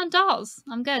 I'm good on dolls.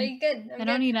 I'm good. Are you good? I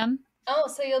don't need them. Oh,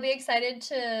 so you'll be excited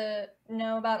to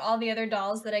know about all the other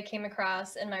dolls that I came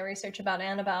across in my research about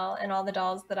Annabelle and all the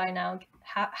dolls that I now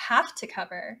have to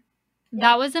cover. Yeah.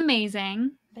 That was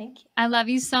amazing. Thank you. I love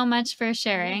you so much for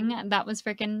sharing. That was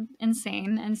freaking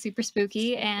insane and super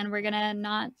spooky, and we're gonna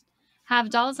not have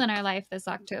dolls in our life this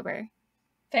October.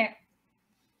 Fair.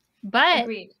 But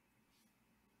agreed.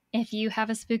 If you have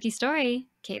a spooky story,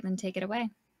 Caitlin, take it away.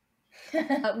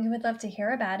 We would love to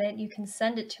hear about it. You can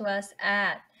send it to us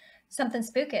at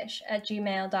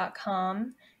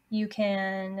somethingspookish@gmail.com. You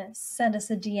can send us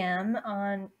a DM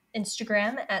on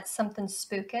Instagram at Somethin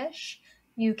Spookish.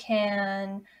 You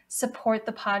can support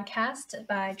the podcast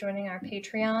by joining our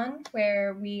Patreon,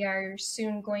 where we are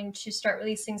soon going to start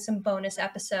releasing some bonus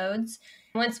episodes.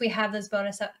 Once we have those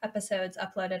bonus episodes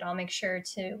uploaded, I'll make sure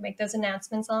to make those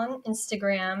announcements on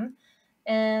Instagram.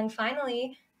 And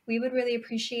finally, we would really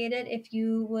appreciate it if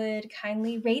you would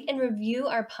kindly rate and review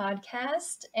our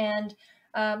podcast. And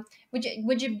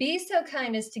would you be so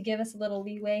kind as to give us a little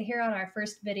leeway here on our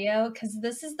first video? Because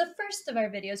this is the first of our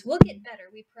videos. We'll get better,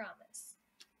 we promise.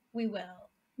 We will.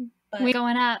 But, we're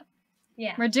going up.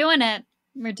 Yeah. We're doing it.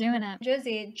 We're doing it.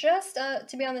 Josie, just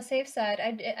to be on the safe side,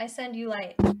 I send you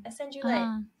light. I send you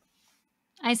light.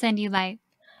 I send you light.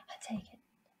 I take it.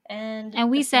 And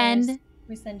we send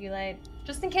you light.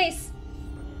 Just in case.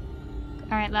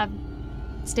 All right, love.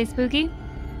 Stay spooky.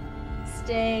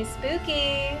 Stay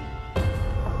spooky.